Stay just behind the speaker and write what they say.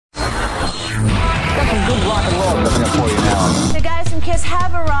good rock and roll coming up for you now. The guys from Kiss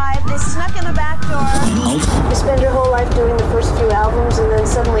have arrived. They snuck in the back door. You spend your whole life doing the first few albums, and then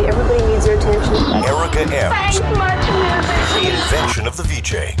suddenly everybody needs your attention. Erica M. Thanks much music. Reinvention of the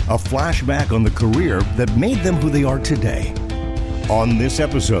VJ. A flashback on the career that made them who they are today. On this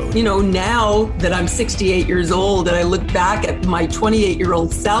episode. You know, now that I'm 68 years old and I look back at my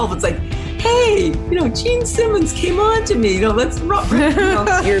 28-year-old self, it's like, hey, you know, Gene Simmons came on to me. You know, let's rock. You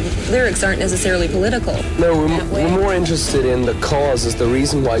know. Your lyrics aren't necessarily political. No, we're more interested in the cause as the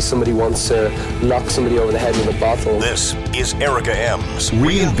reason why somebody wants to knock somebody over the head with a bottle. This is Erica M's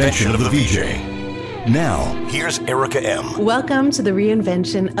Reinvention of the VJ. Now, here's Erica M. Welcome to the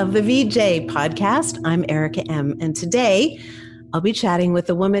Reinvention of the VJ podcast. I'm Erica M. And today I'll be chatting with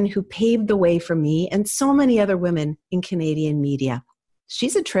a woman who paved the way for me and so many other women in Canadian media.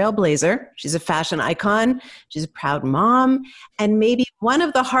 She's a trailblazer. She's a fashion icon. She's a proud mom, and maybe one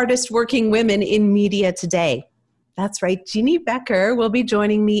of the hardest working women in media today. That's right. Jeanne Beker will be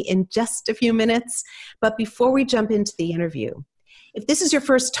joining me in just a few minutes. But before we jump into the interview, if this is your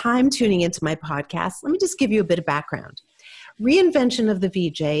first time tuning into my podcast, let me just give you a bit of background. Reinvention of the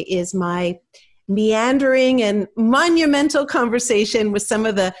VJ is my meandering and monumental conversation with some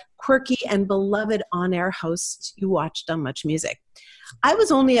of the quirky and beloved on-air hosts you watched on Much Music. I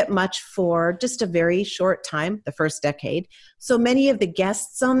was only at Much for just a very short time, the first decade, so many of the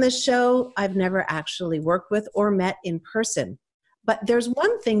guests on this show I've never actually worked with or met in person. But there's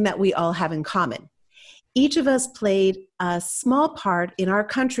one thing that we all have in common. Each of us played a small part in our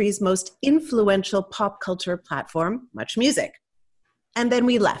country's most influential pop culture platform, Much Music. And then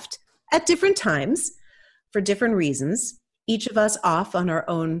we left. At different times, for different reasons, each of us off on our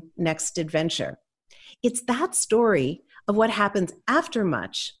own next adventure. It's that story of what happens after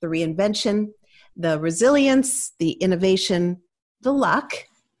Much, the reinvention, the resilience, the innovation, the luck,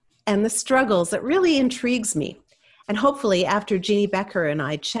 and the struggles that really intrigues me. And hopefully after Jeanne Beker and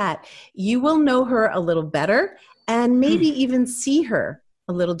I chat, you will know her a little better and maybe even see her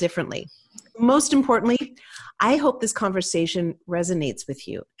a little differently. Most importantly, I hope this conversation resonates with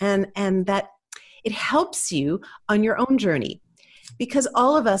you and that it helps you on your own journey, because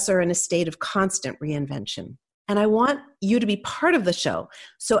all of us are in a state of constant reinvention. And I want you to be part of the show.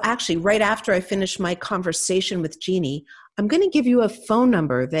 So actually, right after I finish my conversation with Jeanne, I'm going to give you a phone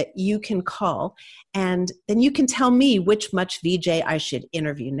number that you can call, and then you can tell me which Much VJ I should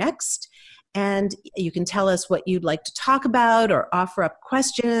interview next. And you can tell us what you'd like to talk about or offer up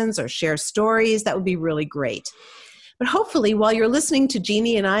questions or share stories. That would be really great. But hopefully, while you're listening to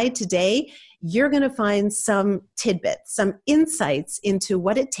Jeanne and I today, you're going to find some tidbits, some insights into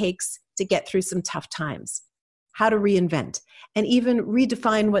what it takes to get through some tough times, how to reinvent, and even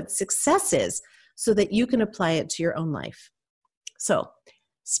redefine what success is so that you can apply it to your own life. So,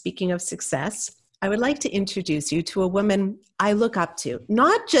 speaking of success, I would like to introduce you to a woman I look up to,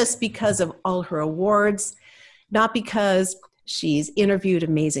 not just because of all her awards, not because she's interviewed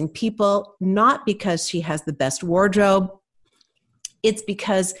amazing people, not because she has the best wardrobe. It's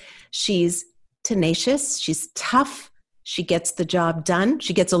because she's tenacious, she's tough, she gets the job done,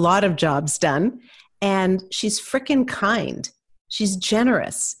 she gets a lot of jobs done, and she's frickin' kind, she's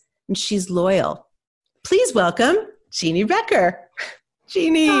generous, and she's loyal. Please welcome Jeanne Beker.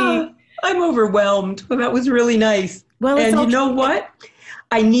 Jeanne. I'm overwhelmed. Well, that was really nice. Well, and you know what?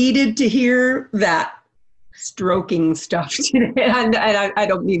 I needed to hear that stroking stuff today. And I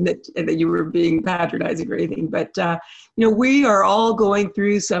don't mean that you were being patronizing or anything, but you know, we are all going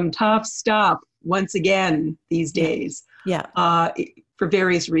through some tough stuff once again these days. Yeah. For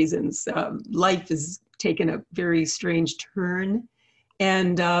various reasons. Life has taken a very strange turn,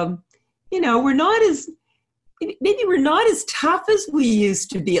 and you know, maybe we're not as tough as we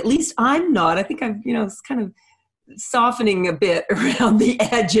used to be. At least I'm not. I think it's kind of softening a bit around the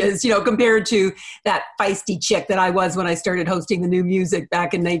edges, compared to that feisty chick that I was when I started hosting the New Music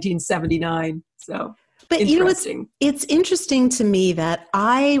back in 1979. So, but it's interesting to me that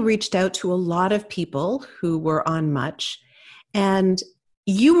I reached out to a lot of people who were on Much, and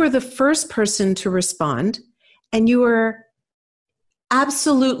you were the first person to respond, and you were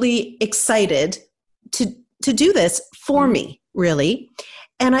absolutely excited to do this for me, really.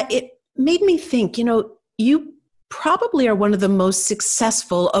 And it made me think, you probably are one of the most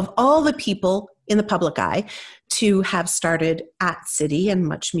successful of all the people in the public eye to have started at City and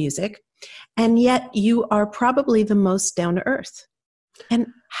Much Music. And yet you are probably the most down to earth. And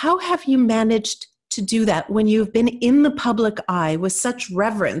how have you managed to do that when you've been in the public eye with such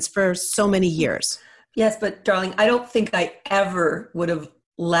reverence for so many years? Yes, but darling, I don't think I ever would have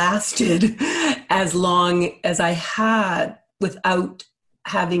lasted as long as I had without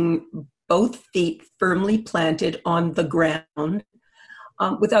having both feet firmly planted on the ground,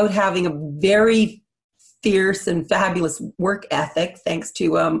 without having a very fierce and fabulous work ethic, thanks to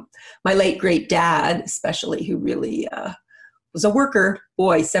my late great dad, especially, who really was a worker,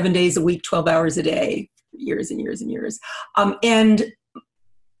 boy, 7 days a week, 12 hours a day, years and years and years. And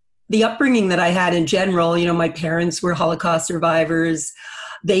the upbringing that I had in general, my parents were Holocaust survivors.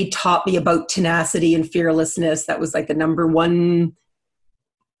 They taught me about tenacity and fearlessness. That was like the number one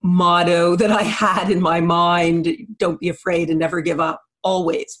motto that I had in my mind. Don't be afraid and never give up,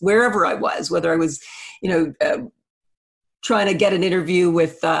 always, wherever I was, whether I was, trying to get an interview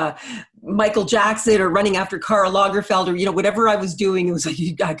with Michael Jackson or running after Karl Lagerfeld, or, whatever I was doing, it was like,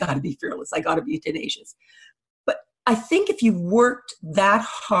 I got to be fearless. I got to be tenacious. But I think if you've worked that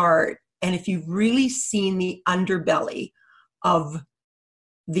hard and if you've really seen the underbelly of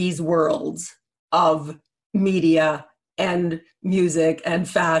these worlds of media and music and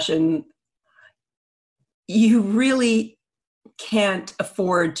fashion, you really can't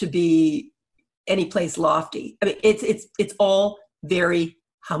afford to be any place lofty. I mean, it's all very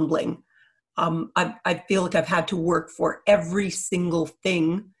humbling. I feel like I've had to work for every single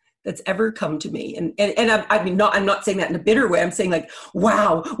thing that's ever come to me, and I'm not saying that in a bitter way. I'm saying like,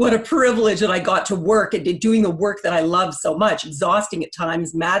 wow, what a privilege that I got to work and doing the work that I love so much. Exhausting at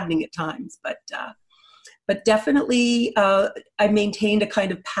times, maddening at times, but definitely I maintained a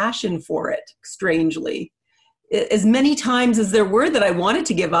kind of passion for it. Strangely, as many times as there were that I wanted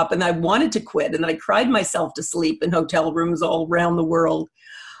to give up and I wanted to quit, and I cried myself to sleep in hotel rooms all around the world.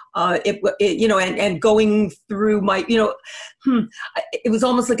 And going through my, it was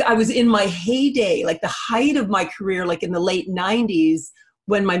almost like I was in my heyday, like the height of my career, like in the late 90s,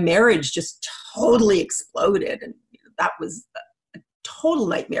 when my marriage just totally exploded. And that was a total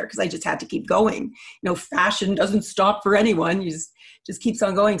nightmare because I just had to keep going. Fashion doesn't stop for anyone. You just keeps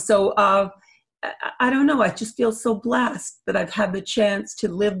on going. So, I don't know. I just feel so blessed that I've had the chance to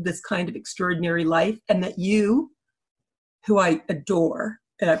live this kind of extraordinary life, and that you, who I adore,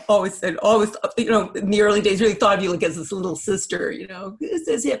 and I've always said, in the early days, really thought of you like as this little sister,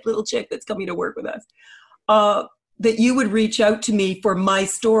 this hip little chick that's coming to work with us, that you would reach out to me for my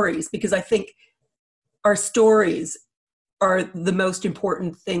stories, because I think our stories are the most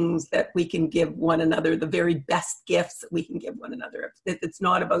important things that we can give one another, the very best gifts that we can give one another. It's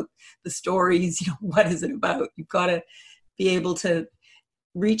not about the stories, what is it about? You've got to be able to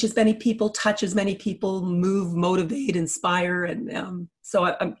reach as many people, touch as many people, move, motivate, inspire. And so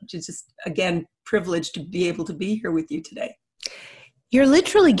I'm just, again, privileged to be able to be here with you today. You're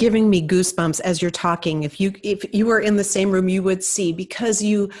literally giving me goosebumps as you're talking. If you were in the same room, you would see, because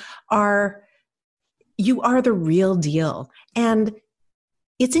you are the real deal. And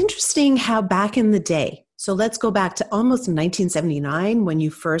it's interesting how back in the day, so let's go back to almost 1979 when you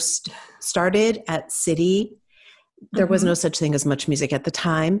first started at City. There was no such thing as Much Music at the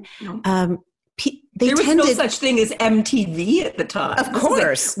time. No. There was no such thing as MTV at the time. Of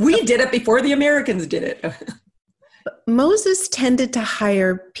course. We did it before the Americans did it. Moses tended to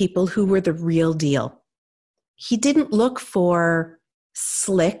hire people who were the real deal. He didn't look for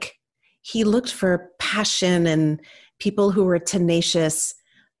slick. He looked for passion and people who were tenacious.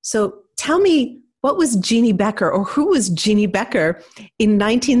 So tell me, what was Jeanne Beker, or who was Jeanne Beker in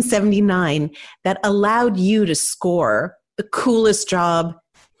 1979 that allowed you to score the coolest job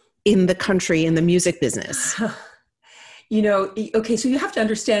in the country in the music business? Okay, so you have to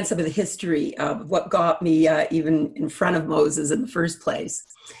understand some of the history of what got me even in front of Moses in the first place.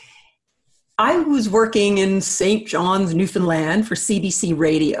 I was working in St. John's, Newfoundland for CBC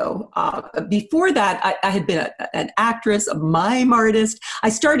Radio. Before that, I had been an actress, a mime artist. I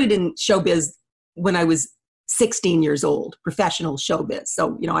started in showbiz when I was 16 years old, professional showbiz.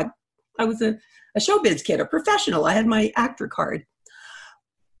 So, I was a showbiz kid, a professional. I had my actor card.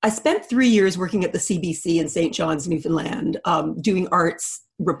 I spent 3 years working at the CBC in St. John's, Newfoundland, doing arts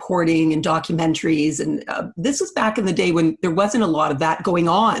reporting and documentaries. And this was back in the day when there wasn't a lot of that going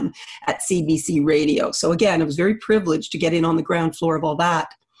on at CBC Radio. So again, I was very privileged to get in on the ground floor of all that.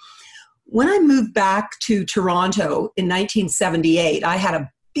 When I moved back to Toronto in 1978, I had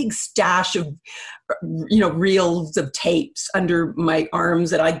a big stash of, reels of tapes under my arms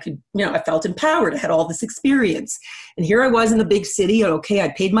that I could, I felt empowered. I had all this experience. And here I was in the big city. Okay, I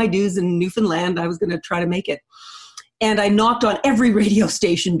paid my dues in Newfoundland. I was going to try to make it. And I knocked on every radio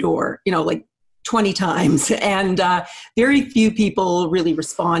station door, like 20 times. And very few people really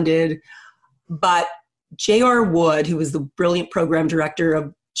responded. But J.R. Wood, who was the brilliant program director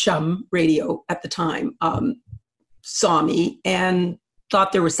of Chum Radio at the time, saw me and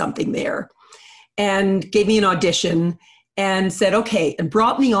thought there was something there and gave me an audition. and said, okay, and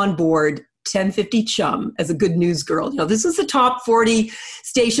brought me on board 1050 Chum as a good news girl. You know, this was the top 40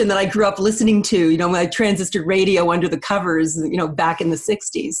 station that I grew up listening to, you know, my transistor radio under the covers, you know, back in the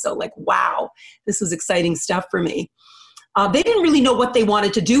 60s. So like, wow, this was exciting stuff for me. They didn't really know what they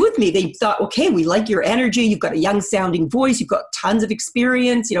wanted to do with me. They thought, okay, we like your energy. You've got a young sounding voice. You've got tons of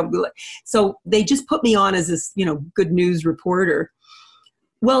experience, you know. So they just put me on as this, you know, good news reporter.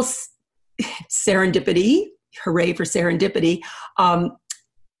 Well, serendipity, hooray for serendipity.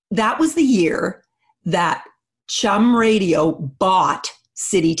 That was the year that Chum Radio bought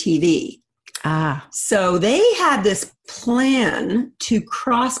City TV. So they had this plan to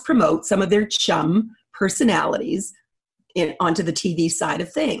cross-promote some of their Chum personalities onto the TV side of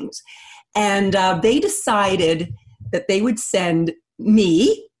things. And they decided that they would send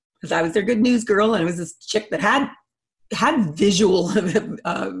me, because I was their good news girl, and I was this chick that had visual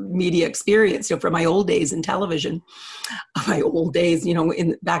media experience, you know, from my old days in television, my old days, you know,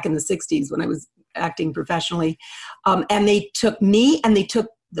 back in the 60s when I was acting professionally. And they took me and they took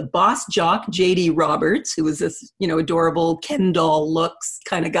the boss jock, J.D. Roberts, who was this, you know, adorable Ken doll looks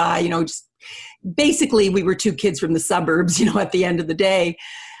kind of guy, you know, just basically we were two kids from the suburbs, you know, at the end of the day.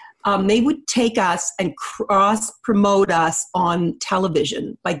 They would take us and cross-promote us on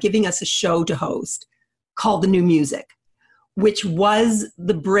television by giving us a show to host called The New Music, which was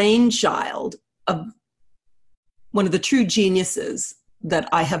the brainchild of one of the true geniuses that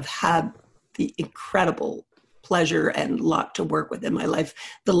I have had the incredible pleasure and luck to work with in my life,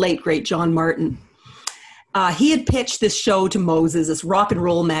 the late, great John Martin. He had pitched this show to Moses, this rock and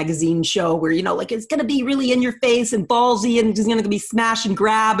roll magazine show where, you know, like it's going to be really in your face and ballsy and it's going to be smash and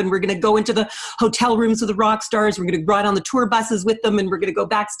grab. And we're going to go into the hotel rooms with the rock stars. We're going to ride on the tour buses with them and we're going to go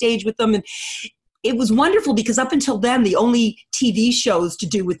backstage with them. And it was wonderful because up until then, the only TV shows to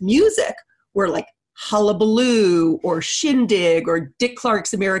do with music were like Hullabaloo or Shindig or Dick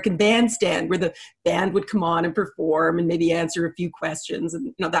Clark's American Bandstand, where the band would come on and perform and maybe answer a few questions. And,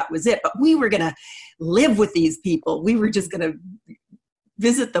 you know, that was it. But we were going to live with these people. We were just going to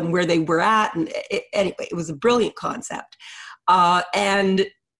visit them where they were at. And anyway, it was a brilliant concept. And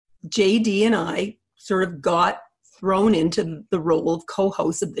JD and I sort of got thrown into the role of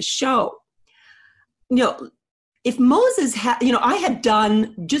co-host of the show. You know, if Moses had, you know, I had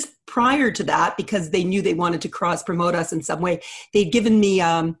done just prior to that because they knew they wanted to cross promote us in some way. They'd given me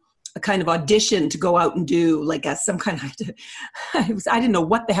a kind of audition to go out and do like some kind of, I didn't know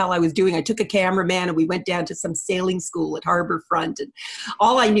what the hell I was doing. I took a cameraman and we went down to some sailing school at Harbourfront. And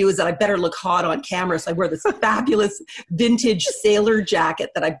all I knew is that I better look hot on camera. So I wore this fabulous vintage sailor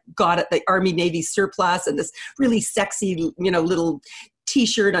jacket that I got at the Army Navy surplus and this really sexy, you know, little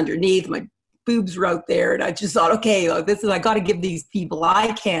t-shirt underneath. My boobs were out there, and I just thought, okay, I got to give these people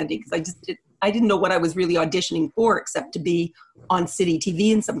eye candy because I didn't know what I was really auditioning for except to be on City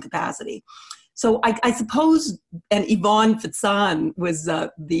TV in some capacity. So I suppose, and Yvonne Fitzon was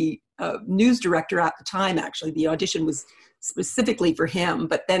the news director at the time. Actually, the audition was specifically for him,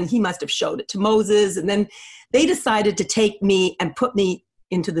 but then he must have showed it to Moses, and then they decided to take me and put me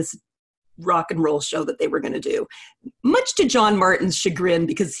into this rock and roll show that they were going to do, much to John Martin's chagrin,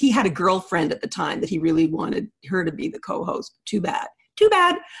 because he had a girlfriend at the time that he really wanted her to be the co-host. Too bad.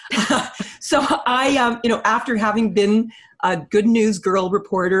 So I, you know, after having been a good news girl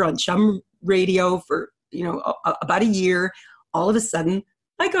reporter on Chum Radio for, you know, about a year, all of a sudden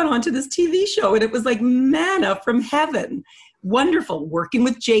I got onto this TV show and it was like manna from heaven. Wonderful working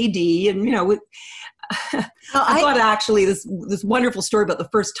with JD and, you know, I thought actually this wonderful story about the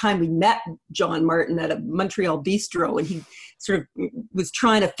first time we met John Martin at a Montreal bistro, and he sort of was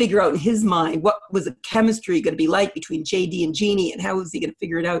trying to figure out in his mind what was the chemistry going to be like between JD and Jeannie, and how was he going to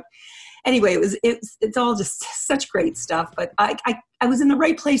figure it out. Anyway, it's all just such great stuff. But I was in the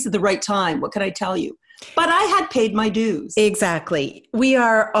right place at the right time. What can I tell you? But I had paid my dues. Exactly. We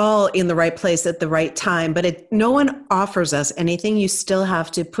are all in the right place at the right time, but no one offers us anything. You still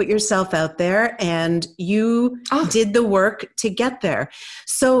have to put yourself out there, and you did the work to get there.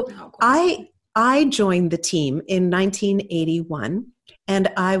 So I joined the team in 1981, and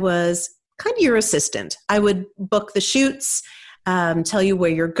I was kind of your assistant. I would book the shoots, tell you where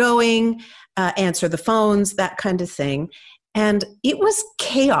you're going, answer the phones, that kind of thing. And it was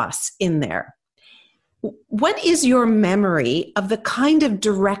chaos in there. What is your memory of the kind of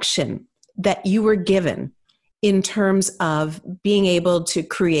direction that you were given in terms of being able to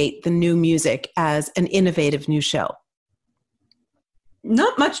create the new music as an innovative new show?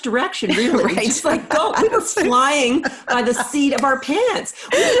 not much direction, really. Right. Just like, go. We were flying by the seat of our pants.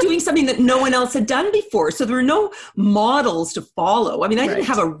 We were doing something that no one else had done before. So there were no models to follow. I mean, I didn't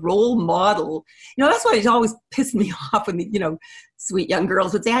have a role model. That's why it always pissed me off when the, sweet young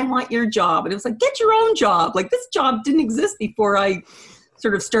girls would say, I want your job. And it was like, get your own job. Like, this job didn't exist before I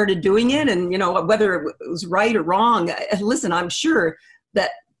sort of started doing it. And, whether it was right or wrong, listen, I'm sure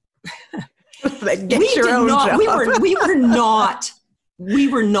that we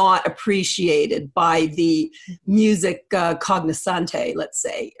were not appreciated by the music cognoscente, let's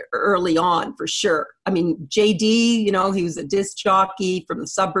say, early on, for sure. I mean, JD, he was a disc jockey from the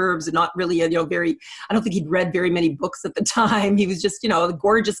suburbs and not really I don't think he'd read very many books at the time. He was just, a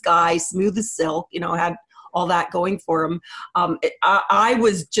gorgeous guy, smooth as silk, had all that going for him. I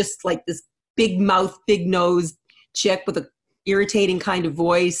was just like this big mouth, big nose chick with a irritating kind of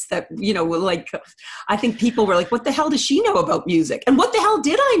voice that, I think people were like, what the hell does she know about music? And what the hell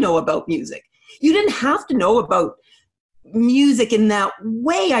did I know about music? You didn't have to know about music in that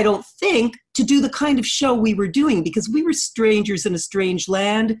way, I don't think, to do the kind of show we were doing, because we were strangers in a strange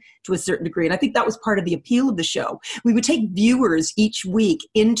land to a certain degree. And I think that was part of the appeal of the show. We would take viewers each week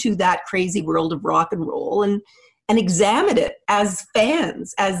into that crazy world of rock and roll and examine it as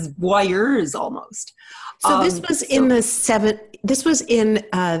fans, as voyeurs almost. So this was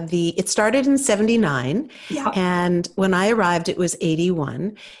it started in 79. Yeah. And when I arrived, it was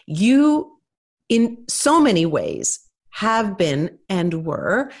 81. You, in so many ways, have been and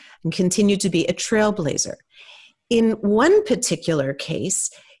were and continue to be a trailblazer. In one particular case,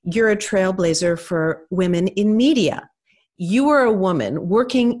 you're a trailblazer for women in media. You were a woman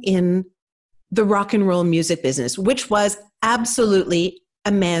working in the rock and roll music business, which was absolutely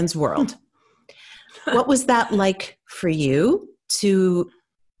a man's world. What was that like for you to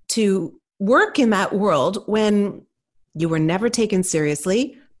work in that world when you were never taken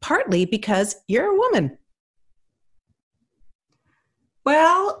seriously, partly because you're a woman?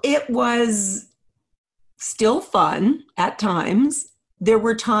 Well, it was still fun at times. There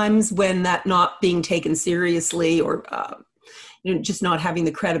were times when that not being taken seriously or just not having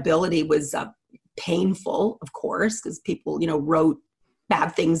the credibility was painful, of course, because people, wrote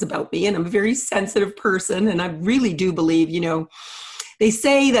bad things about me, and I'm a very sensitive person, and I really do believe, they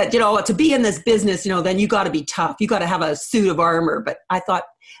say that, to be in this business, then you got to be tough. You got to have a suit of armor. But I thought,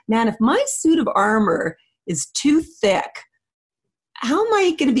 man, if my suit of armor is too thick, how am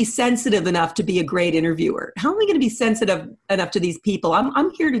I going to be sensitive enough to be a great interviewer? How am I going to be sensitive enough to these people?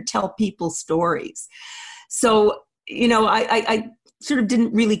 I'm here to tell people stories. So, I sort of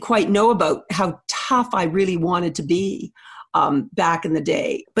didn't really quite know about how tough I really wanted to be back in the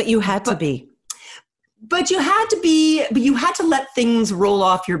day. But you had to be. But you had to let things roll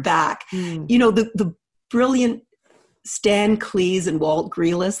off your back. The brilliant Stan Cleese and Walt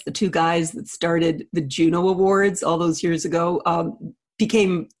Grealis, the two guys that started the Juno Awards all those years ago,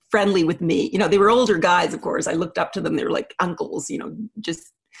 became friendly with me. They were older guys, of course. I looked up to them. They were like uncles,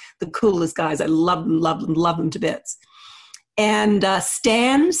 just the coolest guys. I love them to bits. And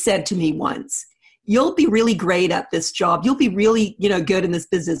Stan said to me once, you'll be really great at this job. You'll be really, good in this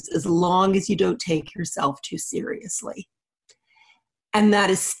business as long as you don't take yourself too seriously. And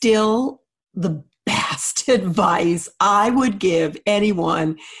that is still the best advice I would give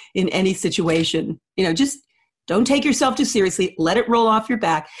anyone in any situation. Just don't take yourself too seriously. Let it roll off your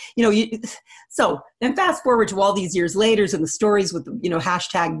back. So then fast forward to all these years later and the stories with,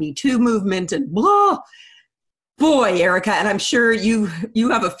 hashtag Me Too movement and blah. Boy, Erica, and I'm sure you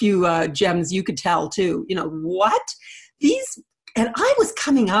have a few gems you could tell too. What? And I was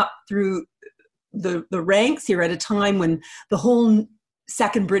coming up through the ranks here at a time when the whole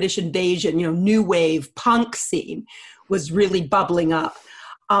second British invasion, new wave punk scene was really bubbling up.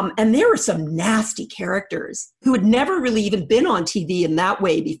 And there were some nasty characters who had never really even been on TV in that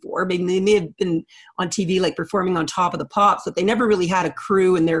way before. I mean, they may have been on TV, like performing on Top of the Pops, but they never really had a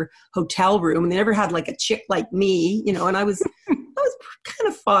crew in their hotel room. And they never had like a chick like me, and I was kind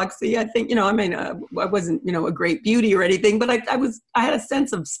of foxy. I think, I wasn't, a great beauty or anything, but I had a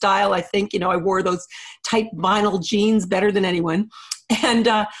sense of style. I think, I wore those tight vinyl jeans better than anyone. And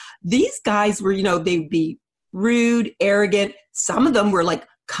these guys were, they'd be rude, arrogant. Some of them were like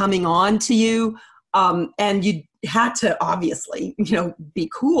coming on to you. And you had to obviously,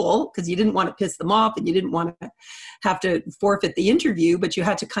 be cool because you didn't want to piss them off and you didn't want to have to forfeit the interview, but you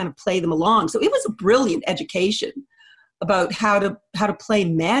had to kind of play them along. So it was a brilliant education about how to play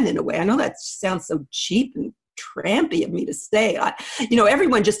men in a way. I know that sounds so cheap and trampy of me to say.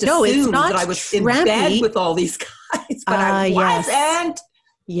 Everyone just assumed that I was trampy. In bed with all these guys, but I wasn't.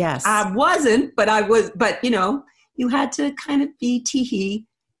 Yes. I wasn't, but I was, but you you had to kind of be tee-hee,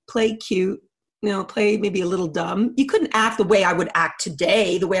 play cute, play maybe a little dumb. You couldn't act the way I would act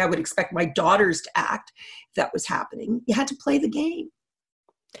today, the way I would expect my daughters to act if that was happening. You had to play the game.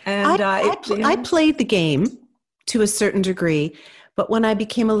 And I played the game to a certain degree, but when I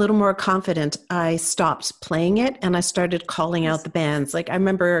became a little more confident, I stopped playing it and I started calling out the bands. Like I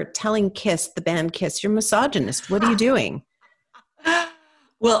remember telling Kiss, the band Kiss, "You're misogynist. What are you doing?"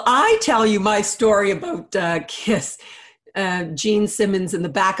 Well, I tell you my story about Kiss. Gene Simmons in the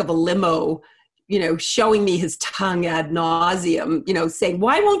back of a limo, showing me his tongue ad nauseum, saying,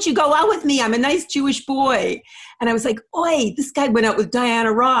 "Why won't you go out with me? I'm a nice Jewish boy." And I was like, "Oi, this guy went out with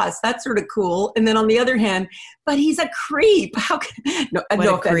Diana Ross. That's sort of cool." And then on the other hand, but he's a creep. How can,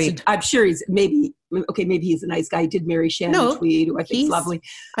 no offense. I'm sure maybe he's a nice guy. He did marry Shannon Tweed, who I think is lovely.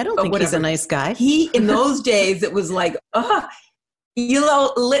 I don't think he's a nice guy. In those days, it was like,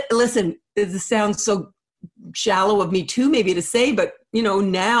 listen, this sounds so shallow of me too, maybe to say, but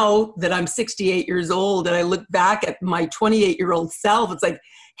now that I'm 68 years old and I look back at my 28-year-old self, it's like,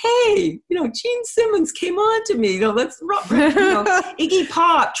 hey, Gene Simmons came on to me. Let's Iggy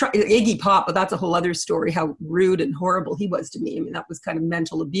Pop, but that's a whole other story. How rude and horrible he was to me. I mean, that was kind of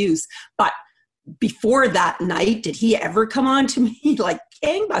mental abuse. But before that night, did he ever come on to me like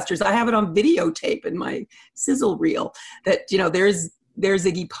gangbusters? I have it on videotape in my sizzle reel that there's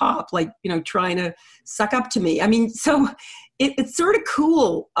Iggy Pop, trying to suck up to me. I mean, so it's sort of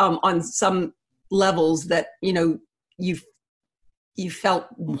cool on some levels that, you felt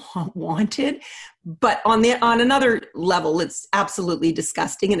wanted, but on another level, it's absolutely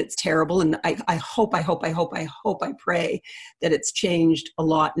disgusting and it's terrible. And I pray that it's changed a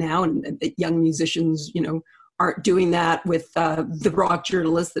lot now and that young musicians, aren't doing that with the rock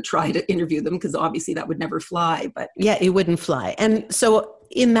journalists that try to interview them, because obviously that would never fly. But yeah, it wouldn't fly. And so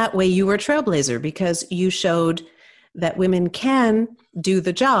in that way, you were a trailblazer because you showed that women can do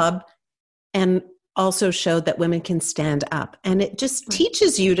the job and also showed that women can stand up. And it just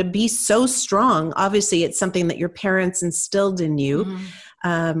teaches you to be so strong. Obviously, it's something that your parents instilled in you.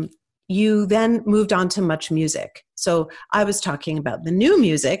 Mm-hmm. You then moved on to Much Music. So I was talking about the new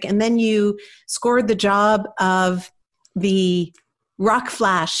music, and then you scored the job of the Rock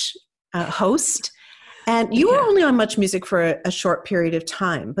Flash host. And you were only on Much Music for a short period of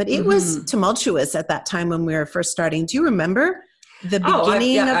time, but it was tumultuous at that time when we were first starting. Do you remember the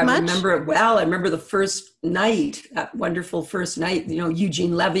beginning of Much? I remember it well. I remember the first night, that wonderful first night.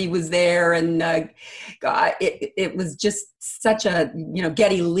 Eugene Levy was there, and it was just such a,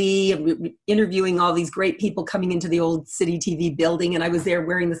 Geddy Lee interviewing all these great people coming into the old City TV building, and I was there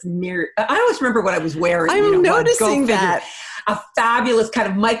wearing this mirror. I always remember what I was wearing. I'm noticing that. A fabulous kind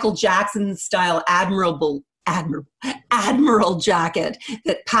of Michael Jackson style admiral jacket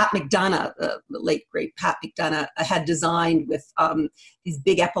that Pat McDonough, the late great Pat McDonough, had designed with these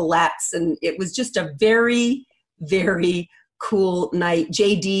big epaulettes. And it was just a very, very cool night.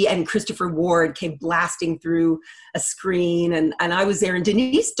 JD and Christopher Ward came blasting through a screen, and I was there. And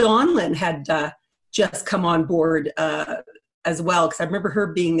Denise Donlin had just come on board as well, because I remember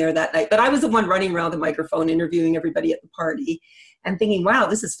her being there that night. But I was the one running around the microphone interviewing everybody at the party and thinking, wow,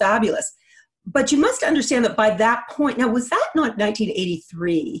 this is fabulous. But you must understand that by that point, now was that not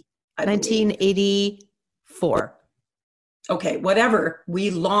 1983? 1984. Okay, whatever. We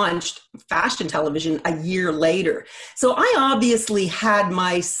launched fashion television a year later. So I obviously had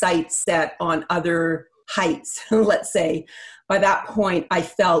my sights set on other heights, let's say. By that point, I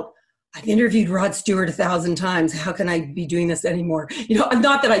felt, I've interviewed Rod Stewart 1,000 times. How can I be doing this anymore?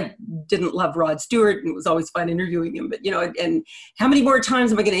 Not that I didn't love Rod Stewart, and it was always fun interviewing him, but, and how many more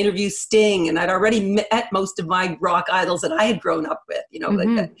times am I going to interview Sting? And I'd already met most of my rock idols that I had grown up with,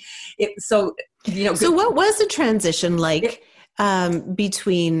 So what was the transition like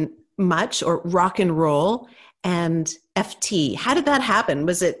between Much or rock and roll and FT? How did that happen?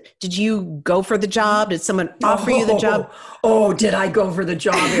 Did you go for the job? Did someone offer you the job? Oh, did I go for the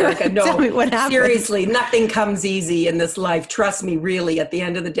job, Erica? No. Tell me what happened. Seriously, nothing comes easy in this life. Trust me, really, at the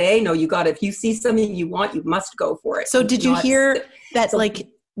end of the day, no, if you see something you want, you must go for it. So did you hear that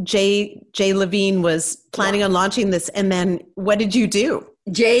Jay Levine was planning on launching this, and then what did you do?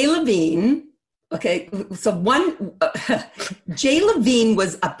 Jay Levine. Okay, so Jay Levine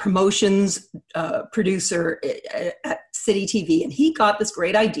was a promotions producer at City TV, and he got this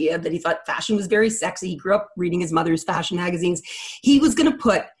great idea that he thought fashion was very sexy. He grew up reading his mother's fashion magazines. He was going to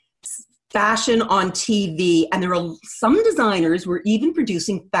put fashion on TV. And there are some designers were even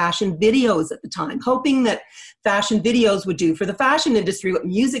producing fashion videos at the time, hoping that fashion videos would do for the fashion industry what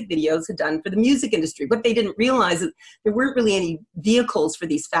music videos had done for the music industry. What they didn't realize is there weren't really any vehicles for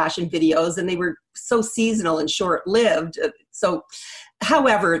these fashion videos, and they were so seasonal and short-lived. So,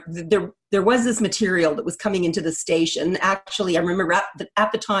 however, there was this material that was coming into the station. Actually, I remember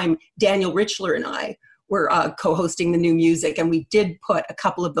at the time, Daniel Richler and I were co-hosting the New Music, and we did put a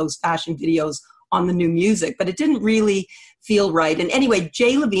couple of those fashion videos on the New Music, but it didn't really feel right. And anyway,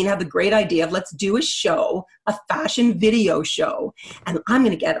 Jay Levine had the great idea of let's do a show, a fashion video show, and I'm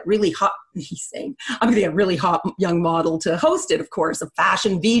going to get a really hot, he's saying, I'm going to get a really hot young model to host it, of course, a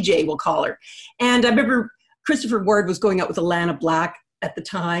fashion VJ, we'll call her. And I remember Christopher Ward was going out with Alana Black at the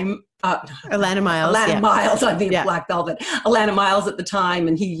time. Alana Miles. Miles, I think Black Velvet. Alana Miles at the time,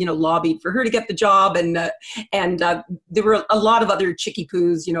 and he, lobbied for her to get the job, and there were a lot of other chickie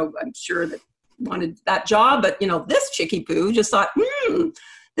poos, I'm sure that wanted that job, but this chickie poo just thought,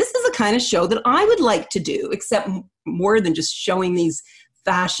 this is the kind of show that I would like to do, except more than just showing these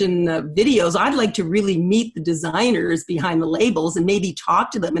fashion videos. I'd like to really meet the designers behind the labels and maybe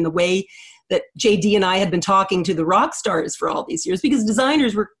talk to them in the way that JD and I had been talking to the rock stars for all these years, because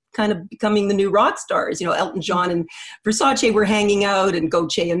designers were kind of becoming the new rock stars. Elton John and Versace were hanging out, and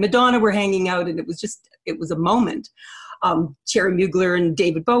Gaultier and Madonna were hanging out, and it was a moment. Cherry Mugler and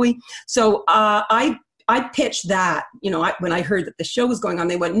David Bowie. So I pitched that, when I heard that the show was going on,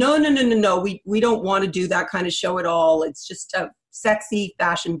 they went, no, we don't want to do that kind of show at all. It's just a sexy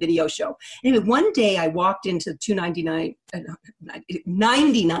fashion video show. Anyway, one day I walked into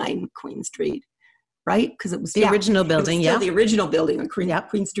 99 Queen Street, right? Because it was the original building, it was still the original building on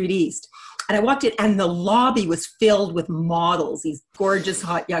Queen Street East. And I walked in, and the lobby was filled with models, these gorgeous,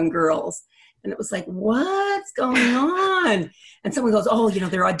 hot young girls. And it was like, what's going on? And someone goes, oh,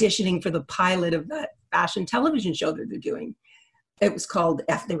 they're auditioning for the pilot of that fashion television show that they're doing. It was called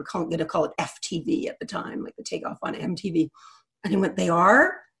they were going to call it FTV at the time, like the takeoff on MTV. And I went, they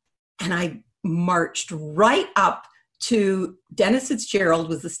are? And I marched right up to Dennis Fitzgerald,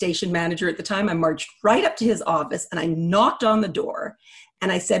 was the station manager at the time. I marched right up to his office, and I knocked on the door,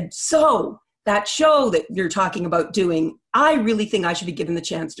 and I said, so that show that you're talking about doing, I really think I should be given the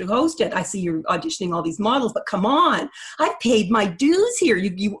chance to host it. I see you're auditioning all these models, but come on, I've paid my dues here.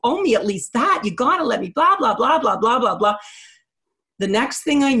 You owe me at least that. You got to let me blah, blah, blah, blah, blah, blah, blah. The next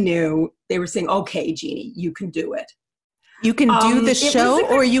thing I knew, they were saying, okay, Jeannie, you can do it. You can do the show,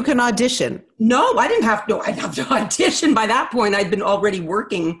 or you can audition? No, I didn't have to. I'd have to audition. By that point, I'd been already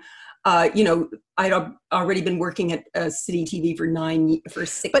working. I'd already been working at City TV for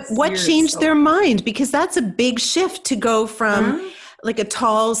 6 years. But what changed their mind? Because that's a big shift to go from like a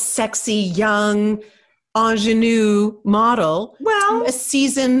tall, sexy, young, ingenue model to a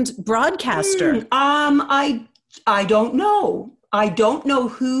seasoned broadcaster. I don't know. I don't know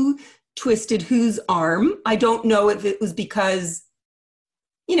who twisted whose arm. I don't know if it was because,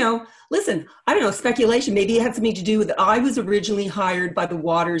 listen, I don't know, speculation. Maybe it had something to do with that. I was originally hired by the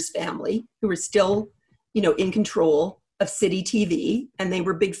Waters family, who were still, in control of City TV, and they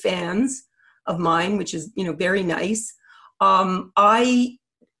were big fans of mine, which is, very nice. I'm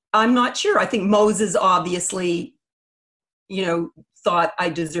not sure. I think Moses obviously, thought I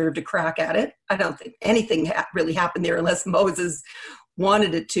deserved a crack at it. I don't think anything really happened there unless Moses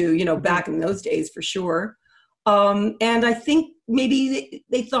wanted it to, back in those days for sure. And I think maybe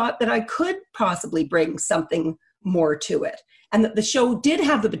they thought that I could possibly bring something more to it, and that the show did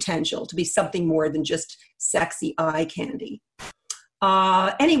have the potential to be something more than just sexy eye candy.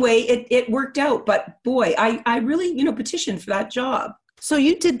 Anyway, it worked out, but boy, I really, petitioned for that job. So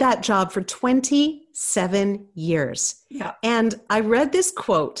you did that job for 27 years. Yeah. And I read this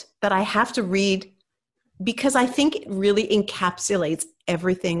quote that I have to read because I think it really encapsulates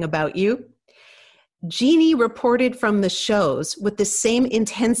everything about you. Jeannie reported from the shows with the same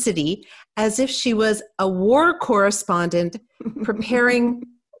intensity as if she was a war correspondent preparing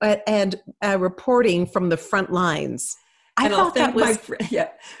and reporting from from the front lines. I thought that was...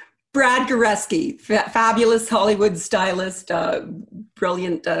 Brad Goreski, fabulous Hollywood stylist,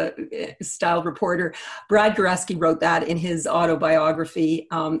 brilliant style reporter. Brad Goreski wrote that in his autobiography,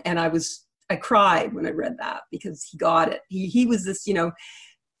 and I cried when I read that because he got it. He was this,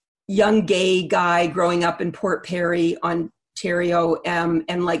 young gay guy growing up in Port Perry, Ontario,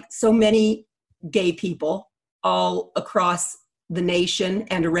 and like so many gay people all across the nation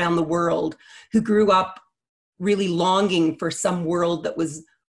and around the world who grew up really longing for some world that was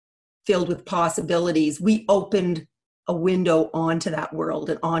filled with possibilities. We opened a window onto that world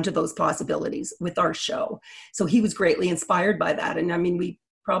and onto those possibilities with our show. So he was greatly inspired by that. And I mean, we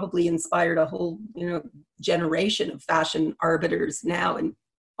probably inspired a whole, generation of fashion arbiters now in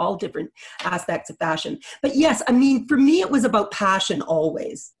all different aspects of fashion. But yes, I mean, for me, it was about passion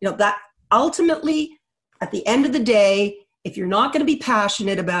always. That ultimately, at the end of the day, if you're not going to be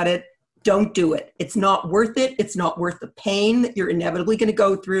passionate about it, don't do it. It's not worth it. It's not worth the pain that you're inevitably going to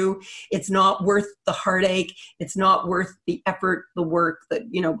go through. It's not worth the heartache. It's not worth the effort, the work that,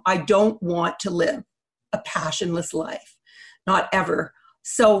 I don't want to live a passionless life, not ever.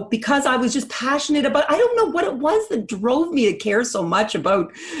 So because I was just passionate about, I don't know what it was that drove me to care so much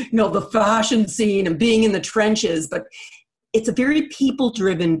about, the fashion scene and being in the trenches, but it's a very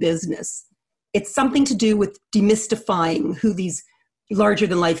people-driven business. It's something to do with demystifying who these larger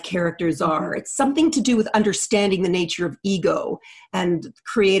than life characters are. It's something to do with understanding the nature of ego and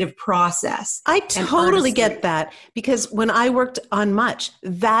creative process. I totally get that, because when I worked on Much,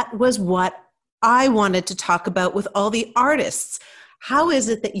 that was what I wanted to talk about with all the artists. How is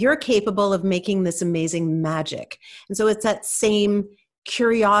it that you're capable of making this amazing magic? And so it's that same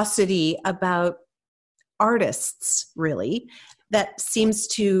curiosity about artists, really, that seems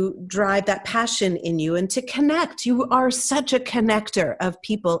to drive that passion in you and to connect. You are such a connector of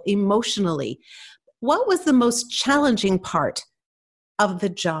people emotionally. What was the most challenging part of the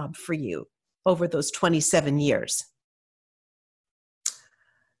job for you over those 27 years?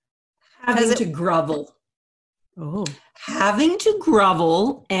 Having to grovel. Oh. Having to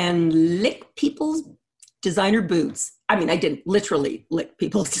grovel and lick people's designer boots. I mean, I didn't literally lick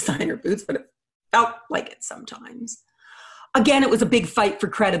people's designer boots, but it felt like it sometimes. Again, it was a big fight for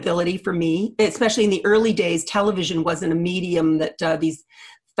credibility for me, especially in the early days. Television wasn't a medium that these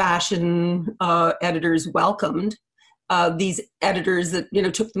fashion editors welcomed. These editors that,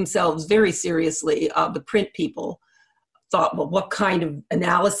 took themselves very seriously, the print people, thought, well, what kind of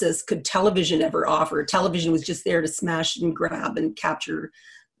analysis could television ever offer? Television was just there to smash and grab and capture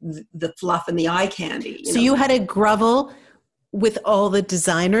the fluff and the eye candy. So you had to grovel with all the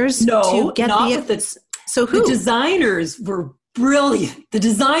designers to get So who? The designers were brilliant. The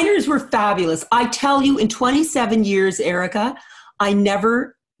designers were fabulous. I tell you, in 27 years, Erica, I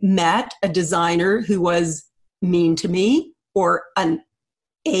never met a designer who was mean to me or an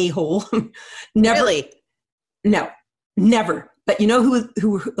a-hole. Never. Really? No. Never. But you know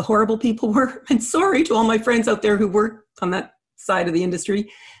who the horrible people were? And sorry to all my friends out there who work on that side of the industry.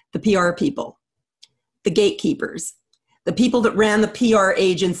 The PR people, the gatekeepers, the people that ran the PR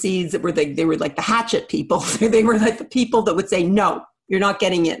agencies that were they were like the hatchet people. They were like the people that would say, no, you're not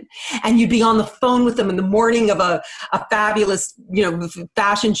getting in. And you'd be on the phone with them in the morning of a fabulous,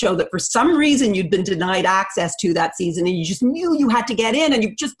 fashion show that for some reason you'd been denied access to that season, and you just knew you had to get in, and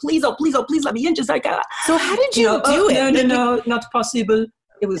you just, please let me in, just like that. So how did you do it? No, not possible.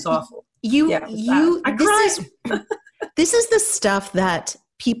 It was awful. I cried. This is the stuff that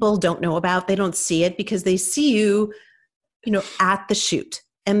people don't know about. They don't see it because they see you, at the shoot,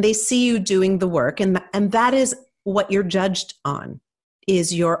 and they see you doing the work, and that is what you're judged on,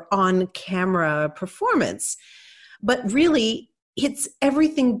 is your on-camera performance. But really, it's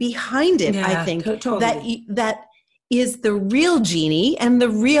everything behind it, I think, totally. that is the real Jeannie and the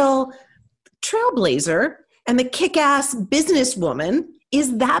real trailblazer and the kick-ass businesswoman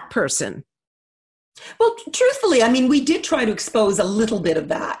is that person. Well, truthfully, I mean, we did try to expose a little bit of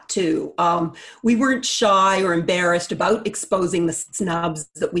that too. We weren't shy or embarrassed about exposing the snubs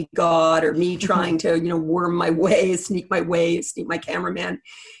that we got, or me trying to, worm my way, sneak my cameraman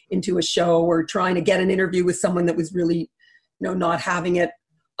into a show, or trying to get an interview with someone that was really, not having it.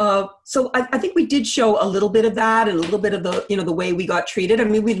 So I think we did show a little bit of that, and a little bit of the, the way we got treated. I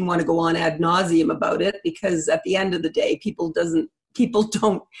mean, we didn't want to go on ad nauseum about it, because at the end of the day, people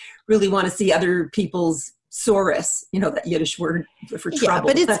don't really want to see other people's sorus, that Yiddish word for trouble.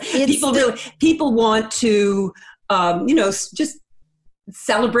 Yeah, but it's people want to, just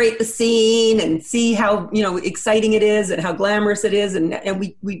celebrate the scene and see how, exciting it is and how glamorous it is. And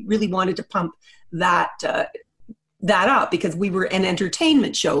we really wanted to pump that up, because we were an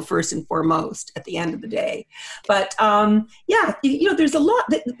entertainment show first and foremost at the end of the day. But there's a lot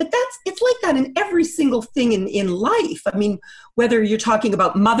but it's like that in every single thing in life. I mean, whether you're talking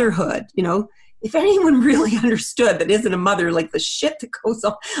about motherhood, if anyone really understood that isn't a mother, like the shit that goes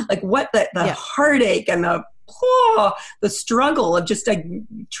on, like what the heartache and the struggle of just like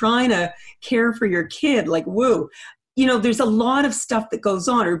trying to care for your kid, like, woo. There's a lot of stuff that goes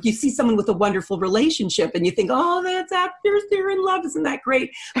on. Or if you see someone with a wonderful relationship and you think, oh, that's actors, they're in love, isn't that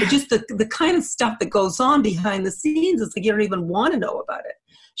great? But just the kind of stuff that goes on behind the scenes, it's like you don't even want to know about it.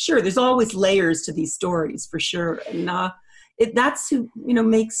 Sure, there's always layers to these stories, for sure. And that's who,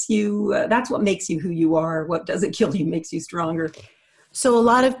 makes you, that's what makes you who you are. What doesn't kill you makes you stronger. So a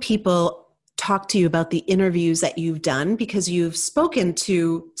lot of people talk to you about the interviews that you've done because you've spoken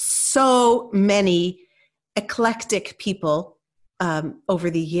to so many eclectic people over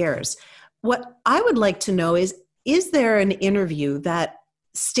the years. What I would like to know is there an interview that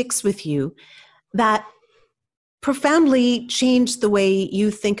sticks with you that profoundly changed the way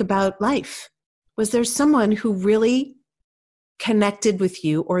you think about life? Was there someone who really connected with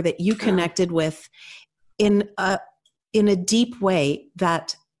you or that you connected with in a deep way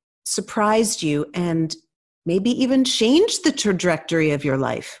that surprised you and maybe even changed the trajectory of your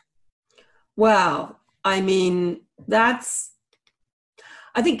life? Wow. I mean, I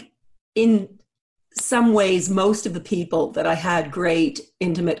think in some ways, most of the people that I had great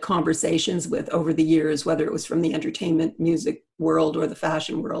intimate conversations with over the years, whether it was from the entertainment, music world or the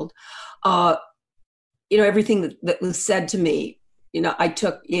fashion world, everything that was said to me, I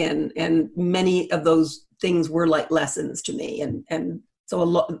took in, and many of those things were like lessons to me. And so a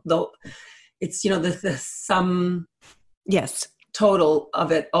lot, though, it's, the sum, yes, total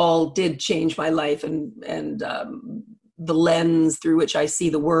of it all did change my life and the lens through which I see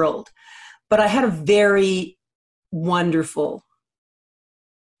the world. But I had a very wonderful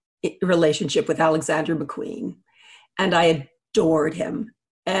relationship with Alexander McQueen, and I adored him.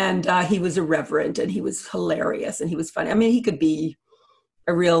 And he was irreverent, and he was hilarious, and he was funny. I mean, he could be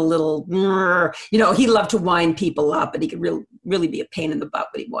a real little, he loved to wind people up, and he could really be a pain in the butt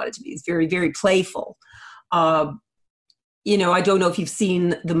when he wanted to be. He's very, very playful. I don't know if you've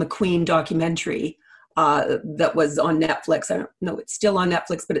seen the McQueen documentary that was on Netflix. I don't know, it's still on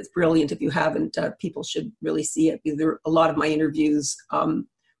Netflix, but it's brilliant. If you haven't, people should really see it. A lot of my interviews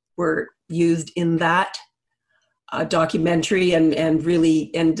were used in that documentary and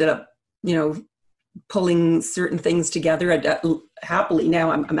really ended up, pulling certain things together. Happily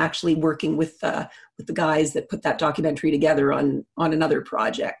now, I'm actually working with the guys that put that documentary together on another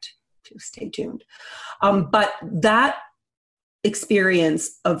project. Stay tuned. But that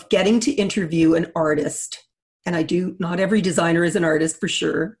experience of getting to interview an artist, and not every designer is an artist for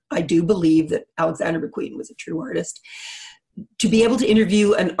sure. I do believe that Alexander McQueen was a true artist. To be able to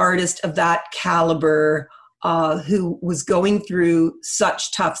interview an artist of that caliber, who was going through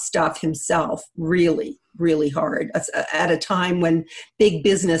such tough stuff himself, really, really hard, at a time when big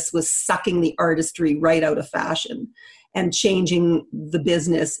business was sucking the artistry right out of fashion and changing the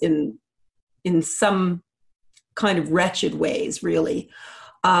business in some kind of wretched ways, really.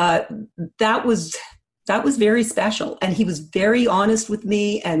 That was very special. And he was very honest with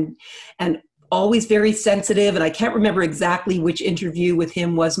me and always very sensitive. And I can't remember exactly which interview with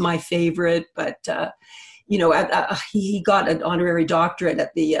him was my favorite, but he got an honorary doctorate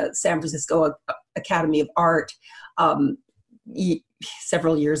at the San Francisco Academy of Art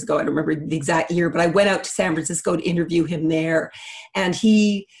several years ago. I don't remember the exact year, but I went out to San Francisco to interview him there. And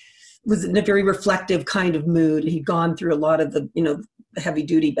he was in a very reflective kind of mood. He'd gone through a lot of the heavy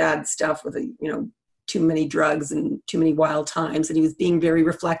duty bad stuff with too many drugs and too many wild times. And he was being very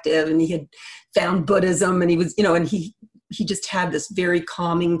reflective, and he had found Buddhism, and he was, and he just had this very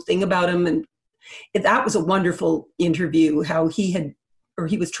calming thing about him. And that was a wonderful interview, how he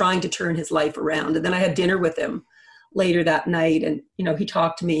was trying to turn his life around. And then I had dinner with him later that night, and he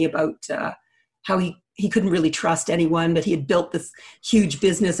talked to me about how he couldn't really trust anyone, but he had built this huge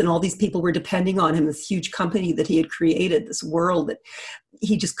business and all these people were depending on him, this huge company that he had created, this world that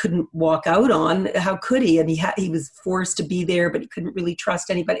he just couldn't walk out on. How could he? And he was forced to be there, but he couldn't really trust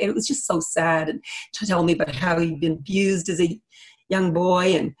anybody. And it was just so sad. And to tell me about how he'd been abused as a young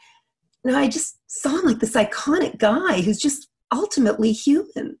boy. And I just saw him like this iconic guy who's just ultimately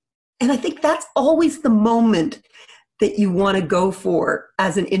human. And I think that's always the moment that you want to go for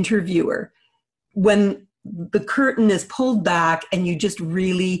as an interviewer, when the curtain is pulled back and you just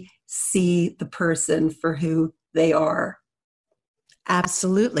really see the person for who they are.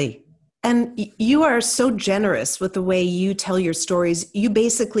 Absolutely. And you are so generous with the way you tell your stories. You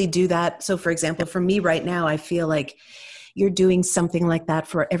basically do that. So for example, for me right now, I feel like you're doing something like that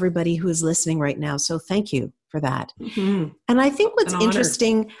for everybody who is listening right now. So thank you for that. Mm-hmm. And I think what's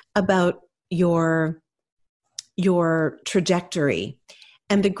interesting about your trajectory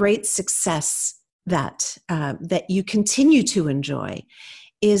and the great success that you continue to enjoy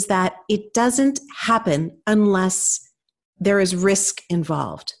is that it doesn't happen unless there is risk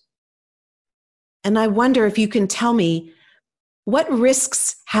involved. And I wonder if you can tell me, what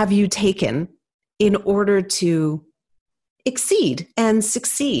risks have you taken in order to exceed and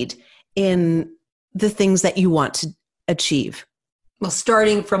succeed in the things that you want to achieve? Well,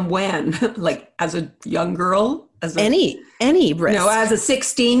 starting from when? Like as a young girl? As a, any risk. As a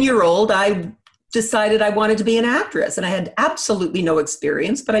 16-year-old, I decided I wanted to be an actress, and I had absolutely no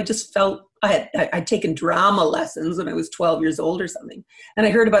experience, but I just felt I'd taken drama lessons when I was 12 years old or something. And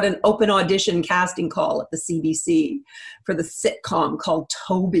I heard about an open audition casting call at the CBC for the sitcom called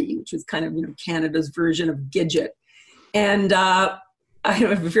Toby, which was kind of, Canada's version of Gidget. And I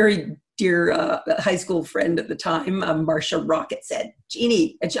have a very dear high school friend at the time, Marcia Rocket, said,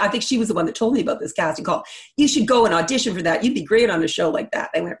 Jeannie, and I think she was the one that told me about this casting call. You should go and audition for that. You'd be great on a show like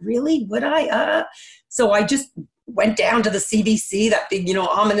that. I went, really? Would I? So I just went down to the CBC, that big,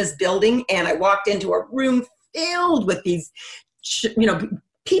 ominous building, and I walked into a room filled with these,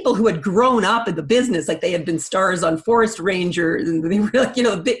 people who had grown up in the business, like they had been stars on Forest Ranger, and they were like,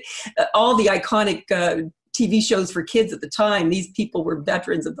 all the iconic TV shows for kids at the time. These people were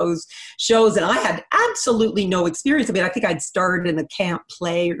veterans of those shows, and I had absolutely no experience. I mean, I think I'd starred in a camp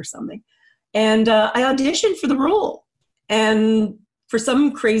play or something, and I auditioned for the role. And for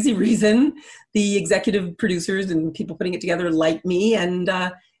some crazy reason, the executive producers and people putting it together liked me, and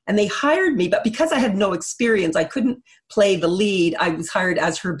they hired me. But because I had no experience, I couldn't play the lead. I was hired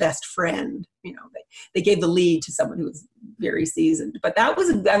as her best friend. They gave the lead to someone who was very seasoned. But that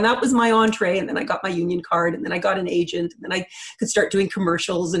was my entree. And then I got my union card, and then I got an agent, and then I could start doing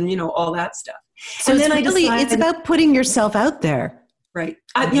commercials and all that stuff. So and it's then it's about putting yourself out there. Right.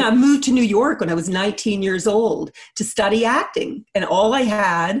 I moved to New York when I was 19 years old to study acting. And all I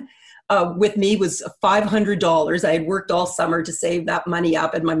had with me was $500. I had worked all summer to save that money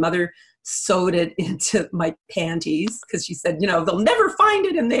up. And my mother sewed it into my panties because she said, they'll never find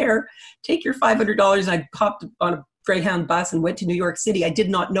it in there. Take your $500. And I popped on a Greyhound bus and went to New York City. I did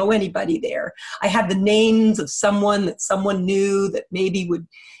not know anybody there. I had the names of someone that someone knew that maybe would,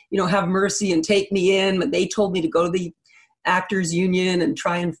 have mercy and take me in. But they told me to go to the Actors Union and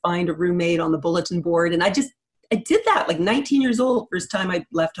try and find a roommate on the bulletin board. And I did that, like 19 years old, first time I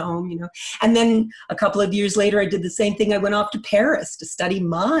left home, And then a couple of years later, I did the same thing. I went off to Paris to study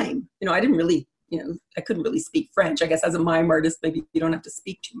mime. I didn't really, I couldn't really speak French. I guess as a mime artist, maybe you don't have to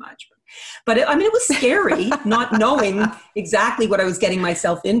speak too much. But it was scary not knowing exactly what I was getting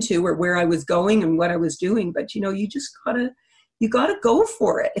myself into or where I was going and what I was doing. But, you just gotta go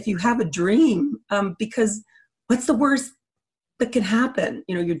for it if you have a dream, because what's the worst that can happen?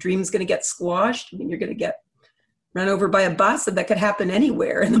 Your dream's going to get squashed. I mean, you're going to get run over by a bus, and that could happen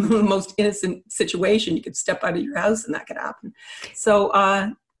anywhere. In the most innocent situation, you could step out of your house and that could happen. So,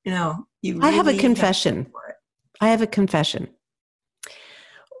 I have a confession. I have a confession.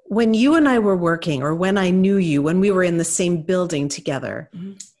 When you and I were working, or when I knew you, when we were in the same building together,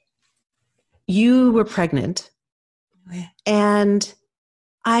 mm-hmm. You were pregnant. Oh, yeah. And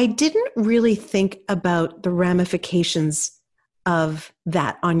I didn't really think about the ramifications of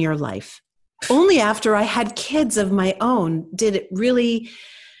that on your life. Only after I had kids of my own did it really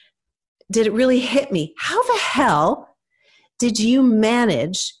hit me. How the hell did you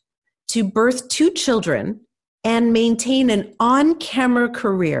manage to birth 2 children and maintain an on-camera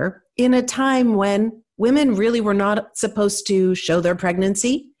career in a time when women really were not supposed to show their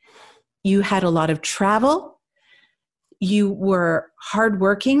pregnancy? You had a lot of travel. You were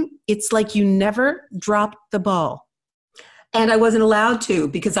hardworking. It's like you never dropped the ball. And I wasn't allowed to,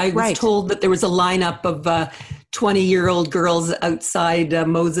 because I was told that there was a lineup of 20-year-old girls outside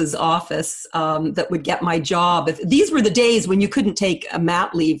Moses' office that would get my job. These were the days when you couldn't take a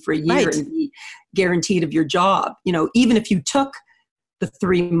mat leave for a year and be guaranteed of your job. Even if you took the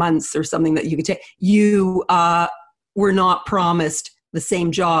 3 months or something that you could take, you were not promised the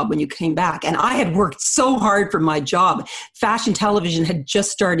same job when you came back. And I had worked so hard for my job. Fashion television had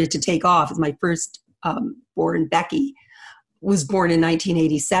just started to take off. As my first born, Becky, was born in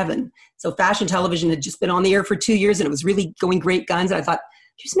 1987. So fashion television had just been on the air for 2 years, and it was really going great guns. And I thought,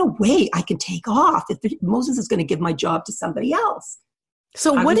 there's no way I can take off if Moses is going to give my job to somebody else.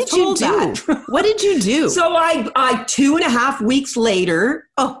 So what did you do? What did you do? So I 2.5 weeks later,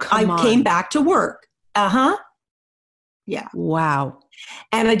 I came back to work. Yeah. Wow.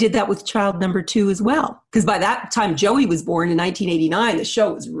 And I did that with child number 2 as well. Because by that time, Joey was born in 1989. The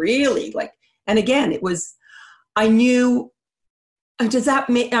show was really and again, it was, I knew, does that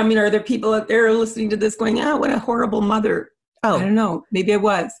make, are there people out there listening to this going, what a horrible mother? Oh, I don't know. Maybe I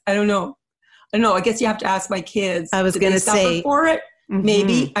was. I don't know. I guess you have to ask my kids. I was going to say. For it? Mm-hmm.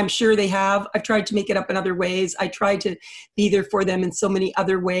 Maybe. I'm sure they have. I've tried to make it up in other ways. I tried to be there for them in so many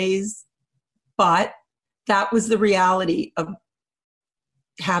other ways. But that was the reality of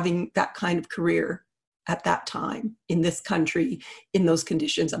having that kind of career at that time in this country, in those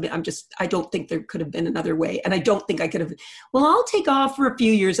conditions. I mean, I don't think there could have been another way. And I don't think I could have, I'll take off for a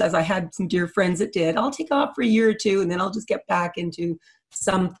few years, as I had some dear friends that did. I'll take off for a year or two, and then I'll just get back into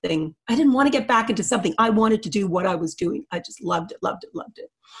something. I didn't want to get back into something. I wanted to do what I was doing. I just loved it, loved it, loved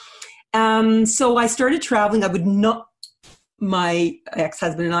it. So I started traveling. My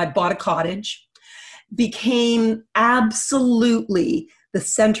ex-husband and I bought a cottage, became absolutely the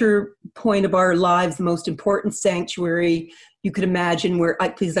center point of our lives, the most important sanctuary you could imagine, where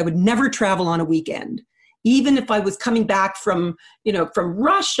I would never travel on a weekend. Even if I was coming back from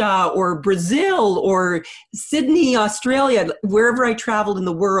Russia or Brazil or Sydney, Australia, wherever I traveled in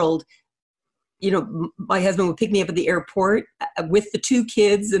the world, my husband would pick me up at the airport with the 2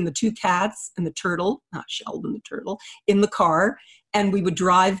 kids and the 2 cats and the turtle, not Sheldon, the turtle, in the car. And we would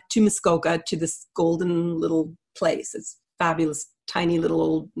drive to Muskoka, to this golden little place. It's fabulous, tiny little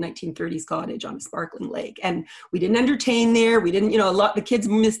old 1930s cottage on a sparkling lake. And we didn't entertain there. We didn't, the kids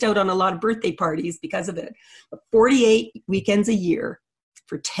missed out on a lot of birthday parties because of it. But 48 weekends a year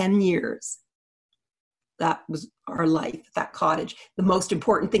for 10 years. That was our life, that cottage, the most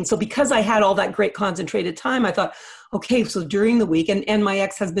important thing. So because I had all that great concentrated time, I thought, okay, so during the week, and my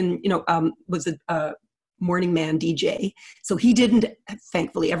ex-husband, was a morning man DJ. So he didn't,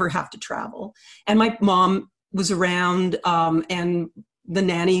 thankfully, ever have to travel. And my mom was around, and the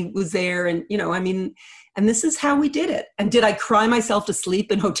nanny was there. And, and this is how we did it. And did I cry myself to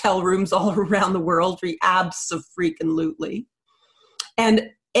sleep in hotel rooms all around the world? Abso-freaking-lutely. And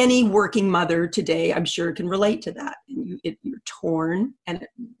any working mother today, I'm sure, can relate to that. And you're torn and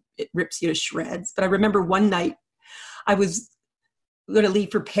it rips you to shreds. But I remember one night I was going to leave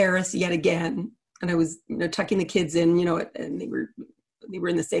for Paris yet again. And I was, tucking the kids in, and they were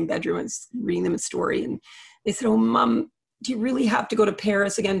in the same bedroom. I was reading them a story. And they said, "Oh, Mom, do you really have to go to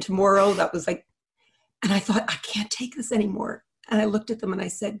Paris again tomorrow?" That was like, and I thought, I can't take this anymore. And I looked at them and I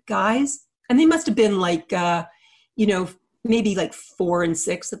said, "Guys," and they must have been like, maybe like 4 and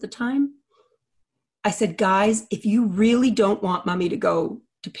 6 at the time. I said, "Guys, if you really don't want Mommy to go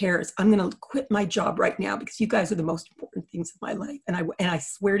to Paris, I'm going to quit my job right now because you guys are the most important things in my life." And I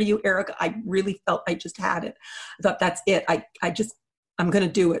swear to you, Erica, I really felt I just had it. I thought, that's it. I'm going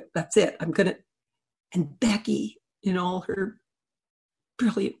to do it. That's it. And Becky, in all her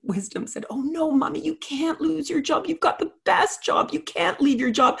brilliant wisdom, said, "Oh no, Mommy, you can't lose your job. You've got the best job. You can't leave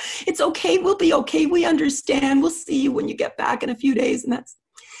your job. It's okay. We'll be okay. We understand. We'll see you when you get back in a few days."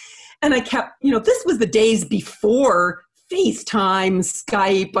 And I kept, this was the days before FaceTime,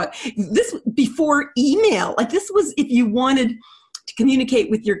 Skype, this before email. Like, this was, if you wanted to communicate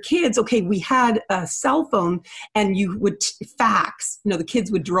with your kids, okay, we had a cell phone and you would fax, the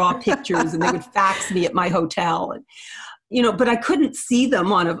kids would draw pictures and they would fax me at my hotel. And, but I couldn't see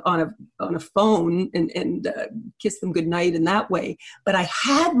them on a phone and kiss them goodnight in that way. But I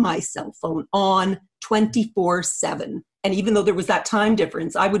had my cell phone on 24/7. And even though there was that time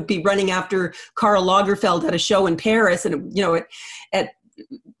difference, I would be running after Karl Lagerfeld at a show in Paris, and at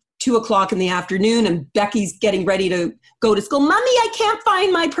 2:00 in the afternoon, and Becky's getting ready to go to school. "Mommy, I can't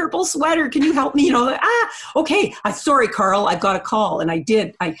find my purple sweater. Can you help me?" Okay. Sorry, Karl, I've got a call. And I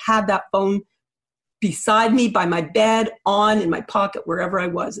did. I had that phone beside me by my bed, in my pocket, wherever I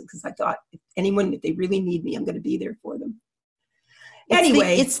was, because I thought, if they really need me, I'm going to be there for them.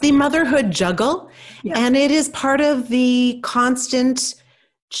 Anyway, it's the motherhood juggle, yeah. And it is part of the constant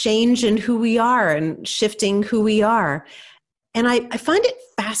change in who we are and shifting who we are. And I find it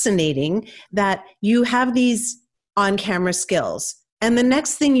fascinating that you have these on-camera skills, and the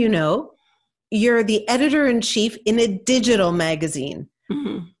next thing you know, you're the editor-in-chief in a digital magazine,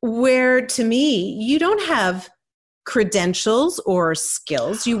 mm-hmm. where, to me, you don't have credentials or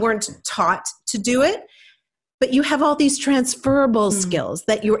skills. You weren't taught to do it. But you have all these transferable skills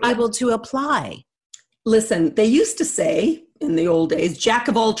that you're able to apply. Listen, they used to say in the old days, jack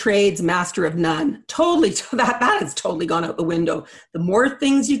of all trades, master of none. Totally, that has totally gone out the window. The more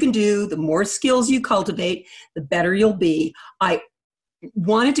things you can do, the more skills you cultivate, the better you'll be. I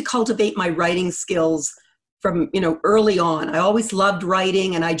wanted to cultivate my writing skills from, early on. I always loved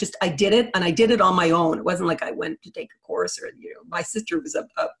writing, and I did it, and I did it on my own. It wasn't like I went to take a course or, my sister was a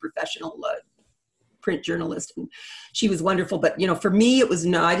professional print journalist, and she was wonderful. But, for me, it was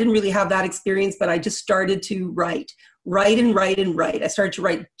I didn't really have that experience, but I just started to write. I started to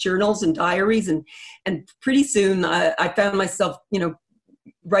write journals and diaries, and pretty soon I found myself,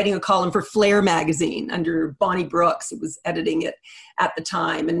 writing a column for Flair magazine under Bonnie Brooks, who was editing it at the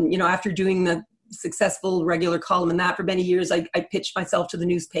time. And, after doing the successful regular column in that for many years, I pitched myself to the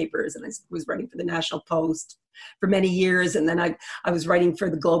newspapers, and I was writing for the National Post for many years. And then I was writing for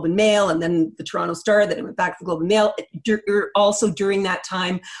the Globe and Mail, and then the Toronto Star. Then I went back to the Globe and Mail. Also during that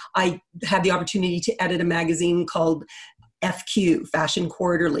time, I had the opportunity to edit a magazine called FQ, Fashion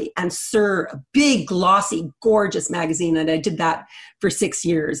Quarterly, and Sir, a big, glossy, gorgeous magazine. And I did that for 6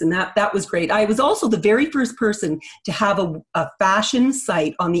 years. And that was great. I was also the very first person to have a fashion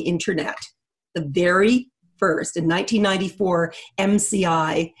site on the internet. The very first, in 1994,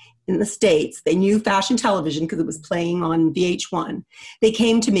 MCI in the States, they knew fashion television because it was playing on VH1. They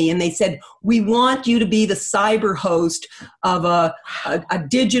came to me and they said, we want you to be the cyber host of a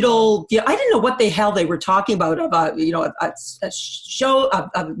digital, I didn't know what the hell they were talking about, of a show,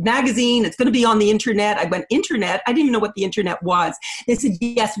 a magazine. It's going to be on the internet. I went, internet? I didn't even know what the internet was. They said,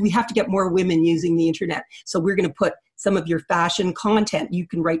 yes, we have to get more women using the internet. So we're going to put some of your fashion content. You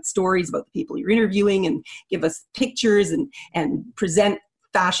can write stories about the people you're interviewing and give us pictures and present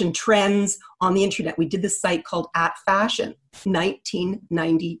fashion trends on the internet. We did this site called At Fashion,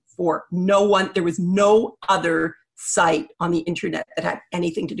 1994. There was no other site on the internet that had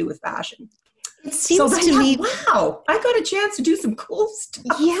anything to do with fashion. It seems to me, wow, I got a chance to do some cool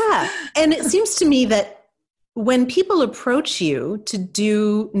stuff. Yeah. And it seems to me that when people approach you to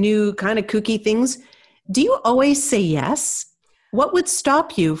do new kind of kooky things, do you always say yes? What would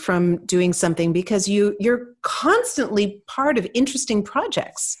stop you from doing something? Because you're constantly part of interesting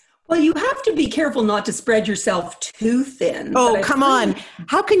projects. Well, you have to be careful not to spread yourself too thin. Oh, come on.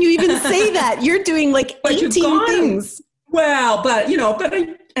 How can you even say that? You're doing like 18 things. Well,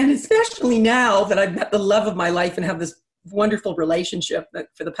 and especially now that I've met the love of my life and have this wonderful relationship that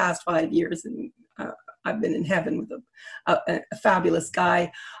for the past 5 years, and I've been in heaven with a fabulous guy.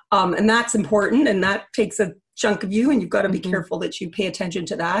 And that's important, and that takes a chunk of you, and you've got to be careful that you pay attention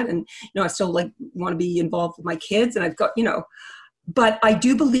to that. And, I still want to be involved with my kids, and I've got, but I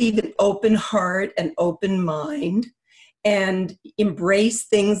do believe in open heart and open mind and embrace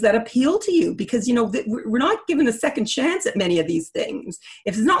things that appeal to you, because, we're not given a second chance at many of these things.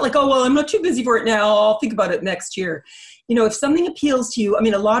 If it's not like, oh, well, I'm not too busy for it now, I'll think about it next year. If something appeals to you,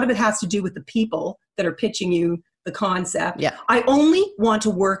 a lot of it has to do with the people that are pitching you the concept. Yeah. I only want to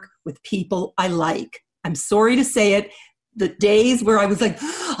work with people I like. I'm sorry to say it. The days where I was like,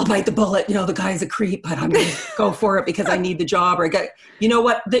 I'll bite the bullet, the guy's a creep, but I'm going to go for it because I need the job. Or you know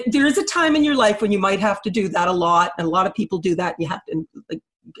what? There is a time in your life when you might have to do that a lot. And a lot of people do that. And you have to,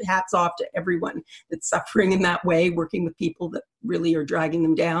 hats off to everyone that's suffering in that way, working with people that really are dragging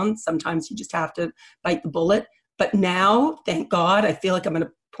them down. Sometimes you just have to bite the bullet. But now, thank God, I feel like I'm at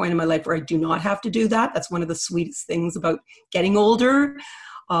a point in my life where I do not have to do that. That's one of the sweetest things about getting older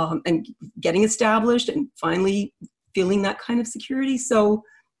and getting established and finally feeling that kind of security. So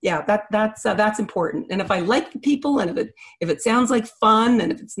yeah, that's important. And if I like the people, and if it sounds like fun,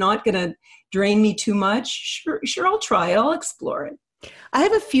 and if it's not going to drain me too much, sure, I'll try it. I'll explore it. I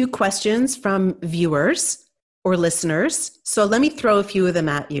have a few questions from viewers or listeners. So let me throw a few of them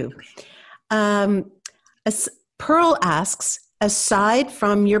at you. Pearl asks, aside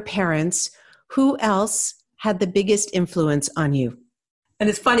from your parents, who else had the biggest influence on you? And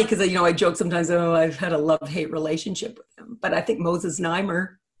it's funny because, I joke sometimes, I've had a love-hate relationship with him. But I think Moses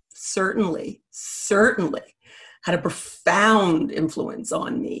Neimer certainly had a profound influence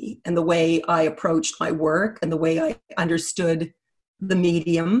on me and the way I approached my work and the way I understood the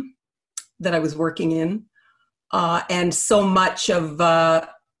medium that I was working in. And so much of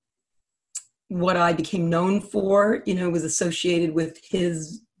what I became known for, was associated with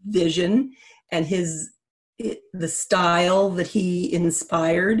his vision and the style that he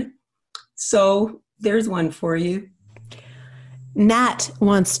inspired. So there's one for you. Nat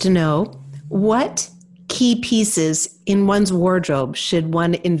wants to know, what key pieces in one's wardrobe should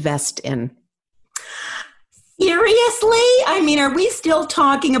one invest in? Seriously? Are we still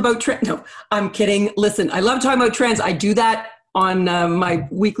talking about trends? No, I'm kidding. Listen, I love talking about trends. I do that on my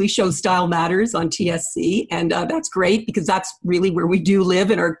weekly show, Style Matters, on TSC. And that's great because that's really where we do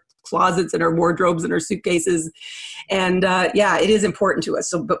live, in our closets and our wardrobes and our suitcases. And it is important to us.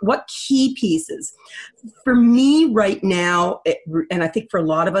 So, but what key pieces? For me right now, and I think for a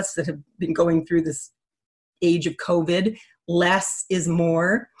lot of us that have been going through this age of COVID, less is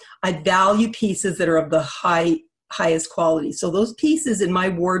more. I value pieces that are of the highest quality. So those pieces in my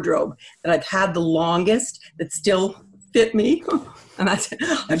wardrobe that I've had the longest, that still fit me, and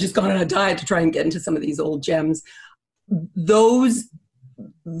I've just gone on a diet to try and get into some of these old gems. Those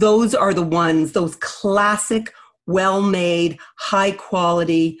are the ones, those classic, well-made,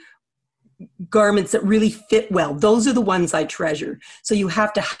 high-quality garments that really fit well. Those are the ones I treasure. So you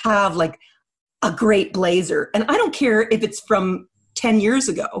have to have like a great blazer. And I don't care if it's from 10 years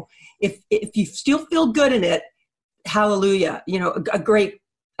ago. If you still feel good in it, hallelujah. A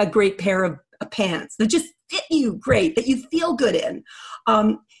great pair of pants that just fit you great, that you feel good in.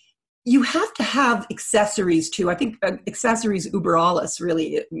 you have to have accessories too. I think accessories uber alles,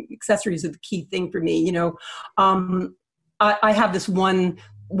 really. Accessories are the key thing for me. I have this one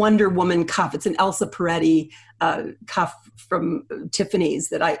Wonder Woman cuff. It's an Elsa Peretti cuff from Tiffany's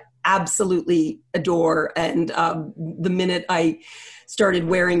that I absolutely adore. And the minute I started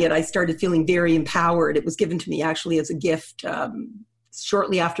wearing it, I started feeling very empowered. It was given to me actually as a gift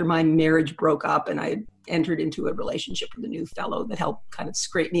shortly after my marriage broke up, and I entered into a relationship with a new fellow that helped kind of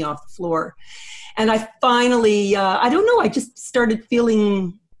scrape me off the floor. And I finally, I don't know, I just started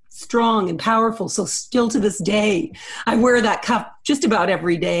feeling strong and powerful. So still to this day, I wear that cuff just about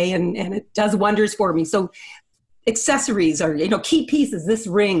every day, and it does wonders for me. So accessories are, key pieces. This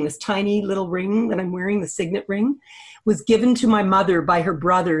ring, this tiny little ring that I'm wearing, the signet ring, was given to my mother by her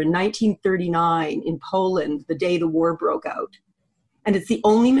brother in 1939 in Poland, the day the war broke out. And it's the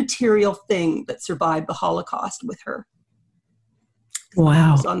only material thing that survived the Holocaust with her. Wow.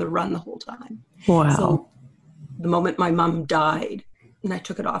 I was on the run the whole time. Wow. So the moment my mom died, and I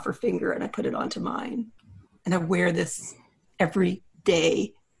took it off her finger and I put it onto mine. And I wear this every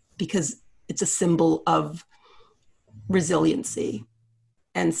day because it's a symbol of resiliency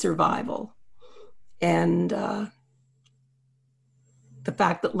and survival. And the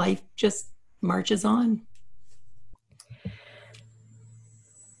fact that life just marches on.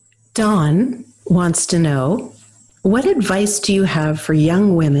 Dawn wants to know, what advice do you have for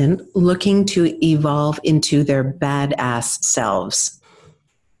young women looking to evolve into their badass selves?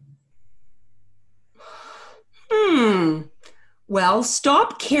 Well,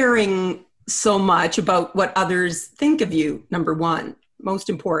 stop caring so much about what others think of you, number one. Most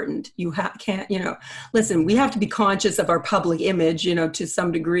important. Listen, we have to be conscious of our public image, to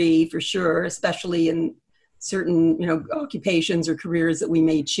some degree for sure, especially in certain, occupations or careers that we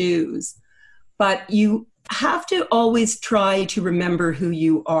may choose. But you have to always try to remember who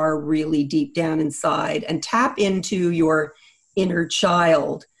you are really deep down inside and tap into your inner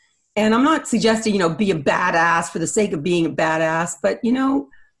child. And I'm not suggesting, be a badass for the sake of being a badass, but,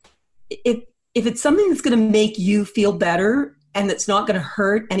 if it's something that's going to make you feel better and that's not going to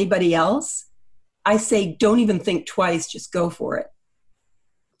hurt anybody else, I say don't even think twice, just go for it.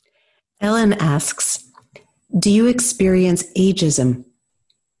 Ellen asks, do you experience ageism?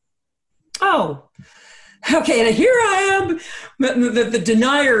 Oh, okay. And here I am. The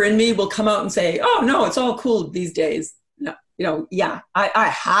denier in me will come out and say, oh, no, it's all cool these days. No, I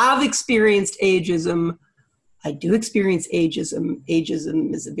have experienced ageism. I do experience ageism.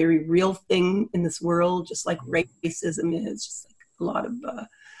 Ageism is a very real thing in this world, just like racism is, just like a lot of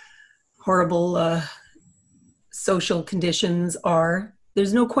horrible social conditions are.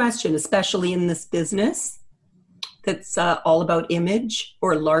 There's no question, especially in this business that's all about image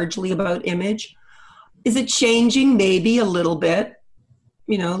or largely about image. Is it changing? Maybe a little bit.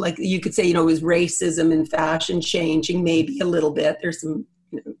 Like you could say, is racism in fashion changing? Maybe a little bit. There's some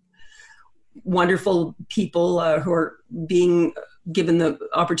wonderful people who are being given the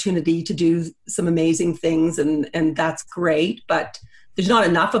opportunity to do some amazing things, and that's great. But there's not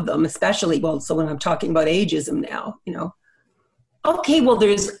enough of them, especially, so when I'm talking about ageism now, okay, well,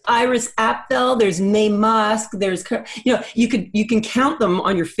 there's Iris Apfel, there's Mae Musk, there's, you can count them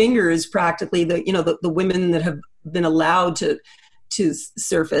on your fingers practically, the women that have been allowed to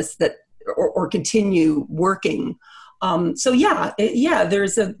surface that or continue working. There's a lot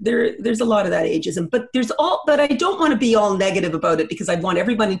of that ageism, but I don't want to be all negative about it, because I want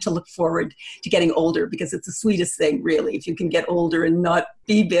everybody to look forward to getting older, because it's the sweetest thing, really, if you can get older and not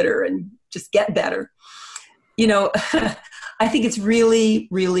be bitter and just get better. I think it's really,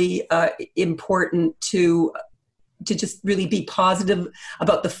 really important to just really be positive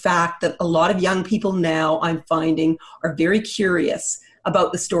about the fact that a lot of young people now, I'm finding, are very curious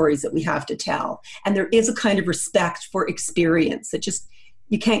about the stories that we have to tell. And there is a kind of respect for experience that just,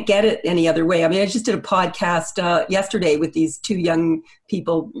 you can't get it any other way. I mean, I just did a podcast yesterday with these two young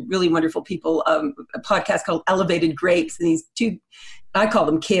people, really wonderful people, a podcast called Elevated Grapes. And these two, I call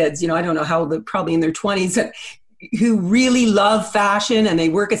them kids, I don't know how, they're probably in their 20s, who really love fashion, and they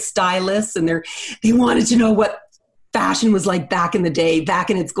work as stylists, and they wanted to know what fashion was like back in the day, back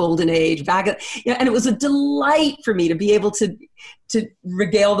in its golden age, and it was a delight for me to be able to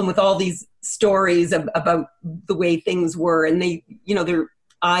regale them with all these stories about the way things were, and they, their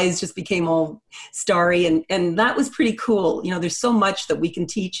eyes just became all starry, and that was pretty cool. There's so much that we can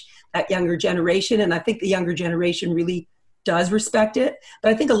teach that younger generation, and I think the younger generation really does respect it.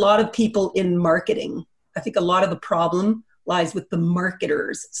 But I think a lot of people in marketing, I think a lot of the problem lies with the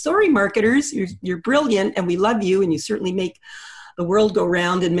marketers. Sorry, marketers, you're brilliant, and we love you, and you certainly make the world go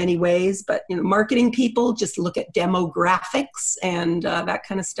round in many ways. But, marketing people just look at demographics and that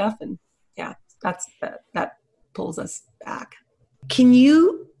kind of stuff. And yeah, that pulls us back. Can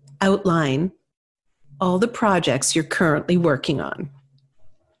you outline all the projects you're currently working on?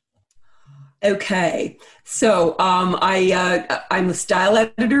 Okay, so I'm the style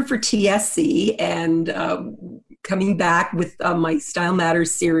editor for TSC, and coming back with my Style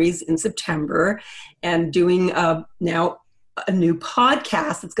Matters series in September, and doing now a new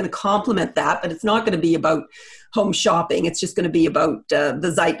podcast that's going to complement that, but it's not going to be about home shopping. It's just going to be about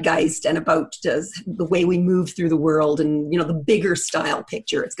the zeitgeist and about the way we move through the world and, the bigger style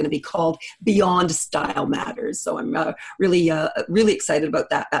picture. It's going to be called Beyond Style Matters. So I'm really excited about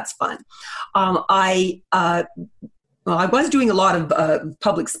that. That's fun. I was doing a lot of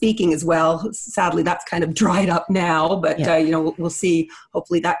public speaking as well. Sadly, that's kind of dried up now, but we'll see.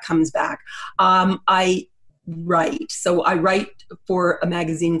 Hopefully that comes back. I write. So I write for a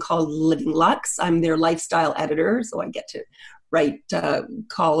magazine called Living Lux. I'm their lifestyle editor, so I get to write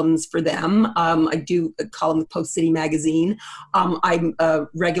columns for them. I do a column with Post City magazine. I'm a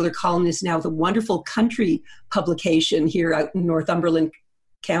regular columnist now with a wonderful country publication here out in Northumberland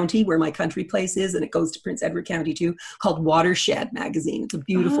County, where my country place is, and it goes to Prince Edward County too, called Watershed magazine. It's a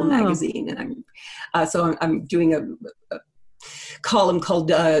beautiful magazine, and I'm doing a column called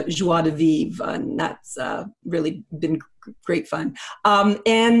Joie de Vivre, and that's really been great fun.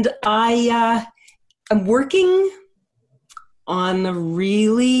 And I'm working on a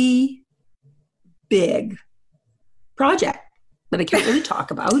really big project that I can't really talk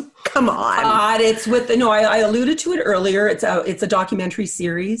about. Come on. It's with I alluded to it earlier. It's a documentary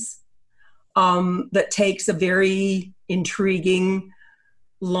series that takes a very intriguing,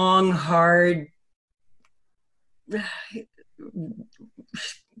 long, hard,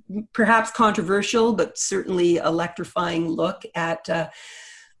 perhaps controversial, but certainly electrifying look at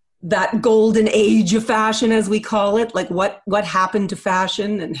that golden age of fashion, as we call it, like what happened to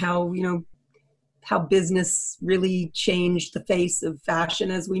fashion and how business really changed the face of fashion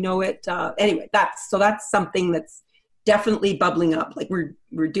as we know it. Anyway, that's something that's definitely bubbling up. Like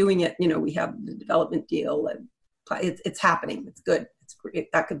we're doing it, we have the development deal, and it's happening. It's good.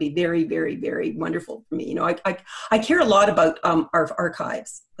 That could be very, very, very wonderful for me. I care a lot about our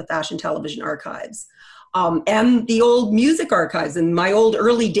archives, the fashion television archives, and the old music archives, and my old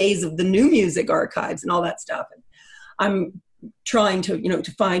early days of the new music archives and all that stuff. And I'm trying to,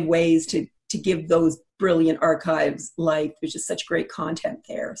 to find ways to give those brilliant archives life. There's just such great content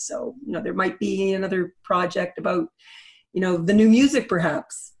there. So, there might be another project about, the new music,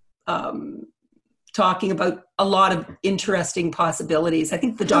 perhaps. Talking about a lot of interesting possibilities. I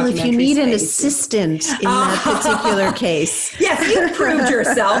think the documentary if you need an assistant in that particular case. Yes, you proved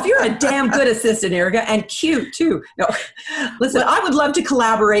yourself. You're a damn good assistant, Erica, and cute too. No, listen, I would love to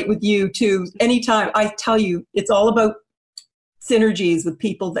collaborate with you too anytime. I tell you, it's all about synergies with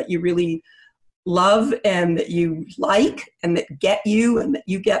people that you really love and that you like and that get you and that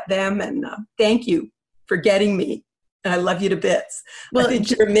you get them. And thank you for getting me. And I love you to bits. Well, I think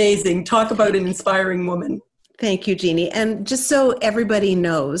you're amazing. Talk about an inspiring woman. Thank you, Jeannie. And just so everybody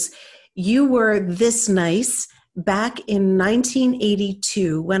knows, you were this nice back in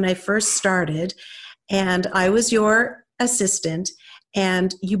 1982 when I first started, and I was your assistant,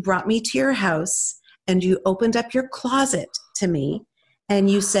 and you brought me to your house, and you opened up your closet to me, and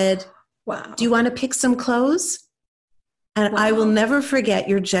you said, "Wow, do you want to pick some clothes?" And wow. I will never forget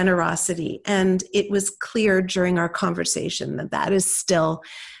your generosity. And it was clear during our conversation that that is still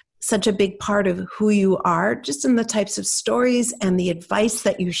such a big part of who you are, just in the types of stories and the advice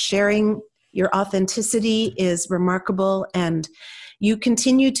that you're sharing. Your authenticity is remarkable, and you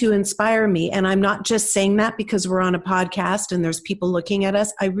continue to inspire me. And I'm not just saying that because we're on a podcast and there's people looking at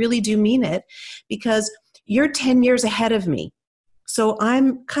us. I really do mean it, because you're 10 years ahead of me. So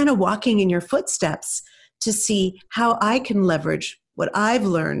I'm kind of walking in your footsteps to see how I can leverage what I've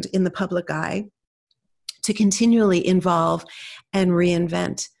learned in the public eye to continually evolve and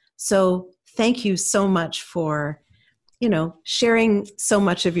reinvent. So thank you so much for, sharing so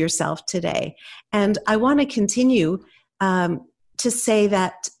much of yourself today. And I want to continue to say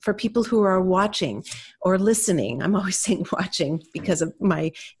that for people who are watching or listening, I'm always saying watching because of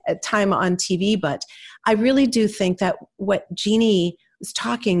my time on TV, but I really do think that what Jeannie was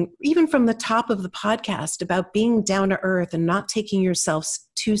talking, even from the top of the podcast, about being down to earth and not taking yourself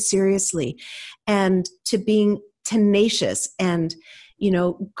too seriously, and to being tenacious and,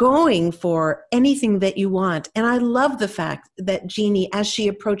 going for anything that you want. And I love the fact that Jeanne, as she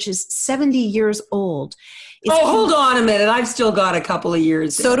approaches 70 years old. Hold on a minute. I've still got a couple of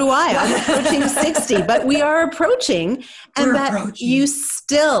years. So do I. I'm approaching 60, but we are approaching. And you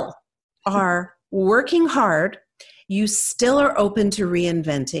still are working hard. You still are open to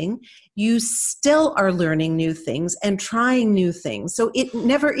reinventing. You still are learning new things and trying new things. So it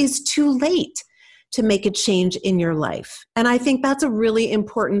never is too late to make a change in your life. And I think that's a really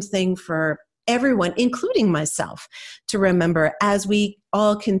important thing for everyone, including myself, to remember as we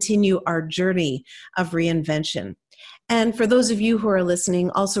all continue our journey of reinvention. And for those of you who are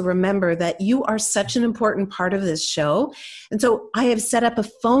listening, also remember that you are such an important part of this show. And so I have set up a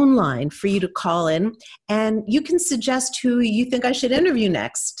phone line for you to call in, and you can suggest who you think I should interview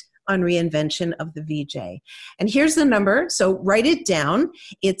next on Reinvention of the VJ. And here's the number. So write it down.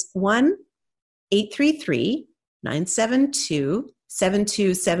 It's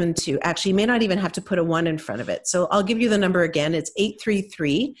 1-833-972-7272. Actually, you may not even have to put a 1 in front of it. So I'll give you the number again. It's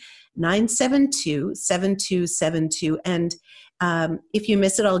 833-972-7272. And if you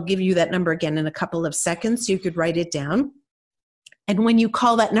miss it, I'll give you that number again in a couple of seconds so you could write it down. And when you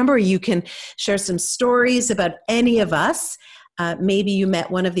call that number, you can share some stories about any of us. Maybe you met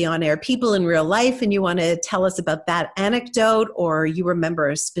one of the on-air people in real life and you want to tell us about that anecdote, or you remember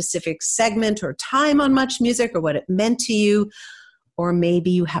a specific segment or time on Much Music or what it meant to you. Or maybe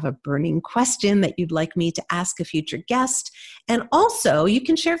you have a burning question that you'd like me to ask a future guest. And also, you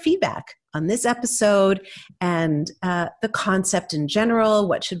can share feedback on this episode and the concept in general.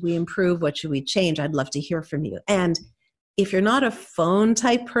 What should we improve? What should we change? I'd love to hear from you. And if you're not a phone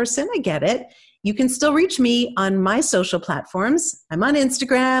type person, I get it. You can still reach me on my social platforms. I'm on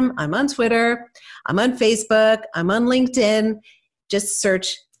Instagram, I'm on Twitter, I'm on Facebook, I'm on LinkedIn. Just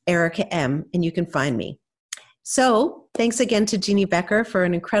search Erica M and you can find me. So thanks again to Jeanne Beker for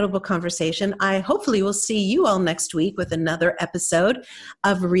an incredible conversation. I hopefully will see you all next week with another episode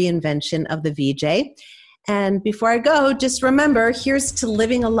of Reinvention of the VJ. And before I go, just remember, here's to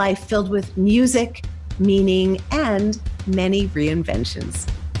living a life filled with music, meaning, and many reinventions.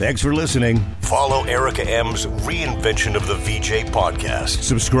 Thanks for listening. Follow Erica M's Reinvention of the VJ podcast.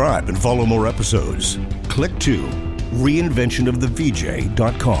 Subscribe and follow more episodes. Click to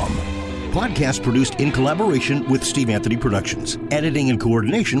reinventionofthevj.com. Podcast produced in collaboration with Steve Anthony Productions. Editing and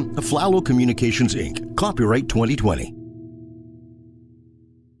coordination of Flalo Communications, Inc. Copyright 2020.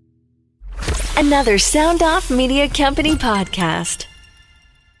 Another Sound Off Media Company podcast.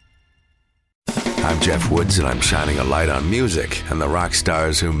 I'm Jeff Woods, and I'm shining a light on music and the rock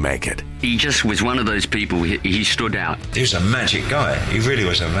stars who make it. He just was one of those people, he stood out. He was a magic guy. He really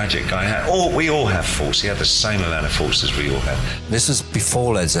was a magic guy. We all have faults. He had the same amount of faults as we all had. This was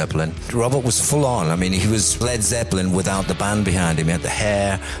before Led Zeppelin. Robert was full on. I mean, he was Led Zeppelin without the band behind him. He had the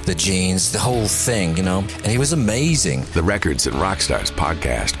hair, the jeans, the whole thing, and he was amazing. The Records and Rockstars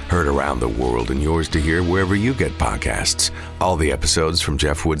podcast, heard around the world and yours to hear wherever you get podcasts. All the episodes from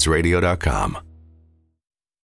JeffWoodsRadio.com.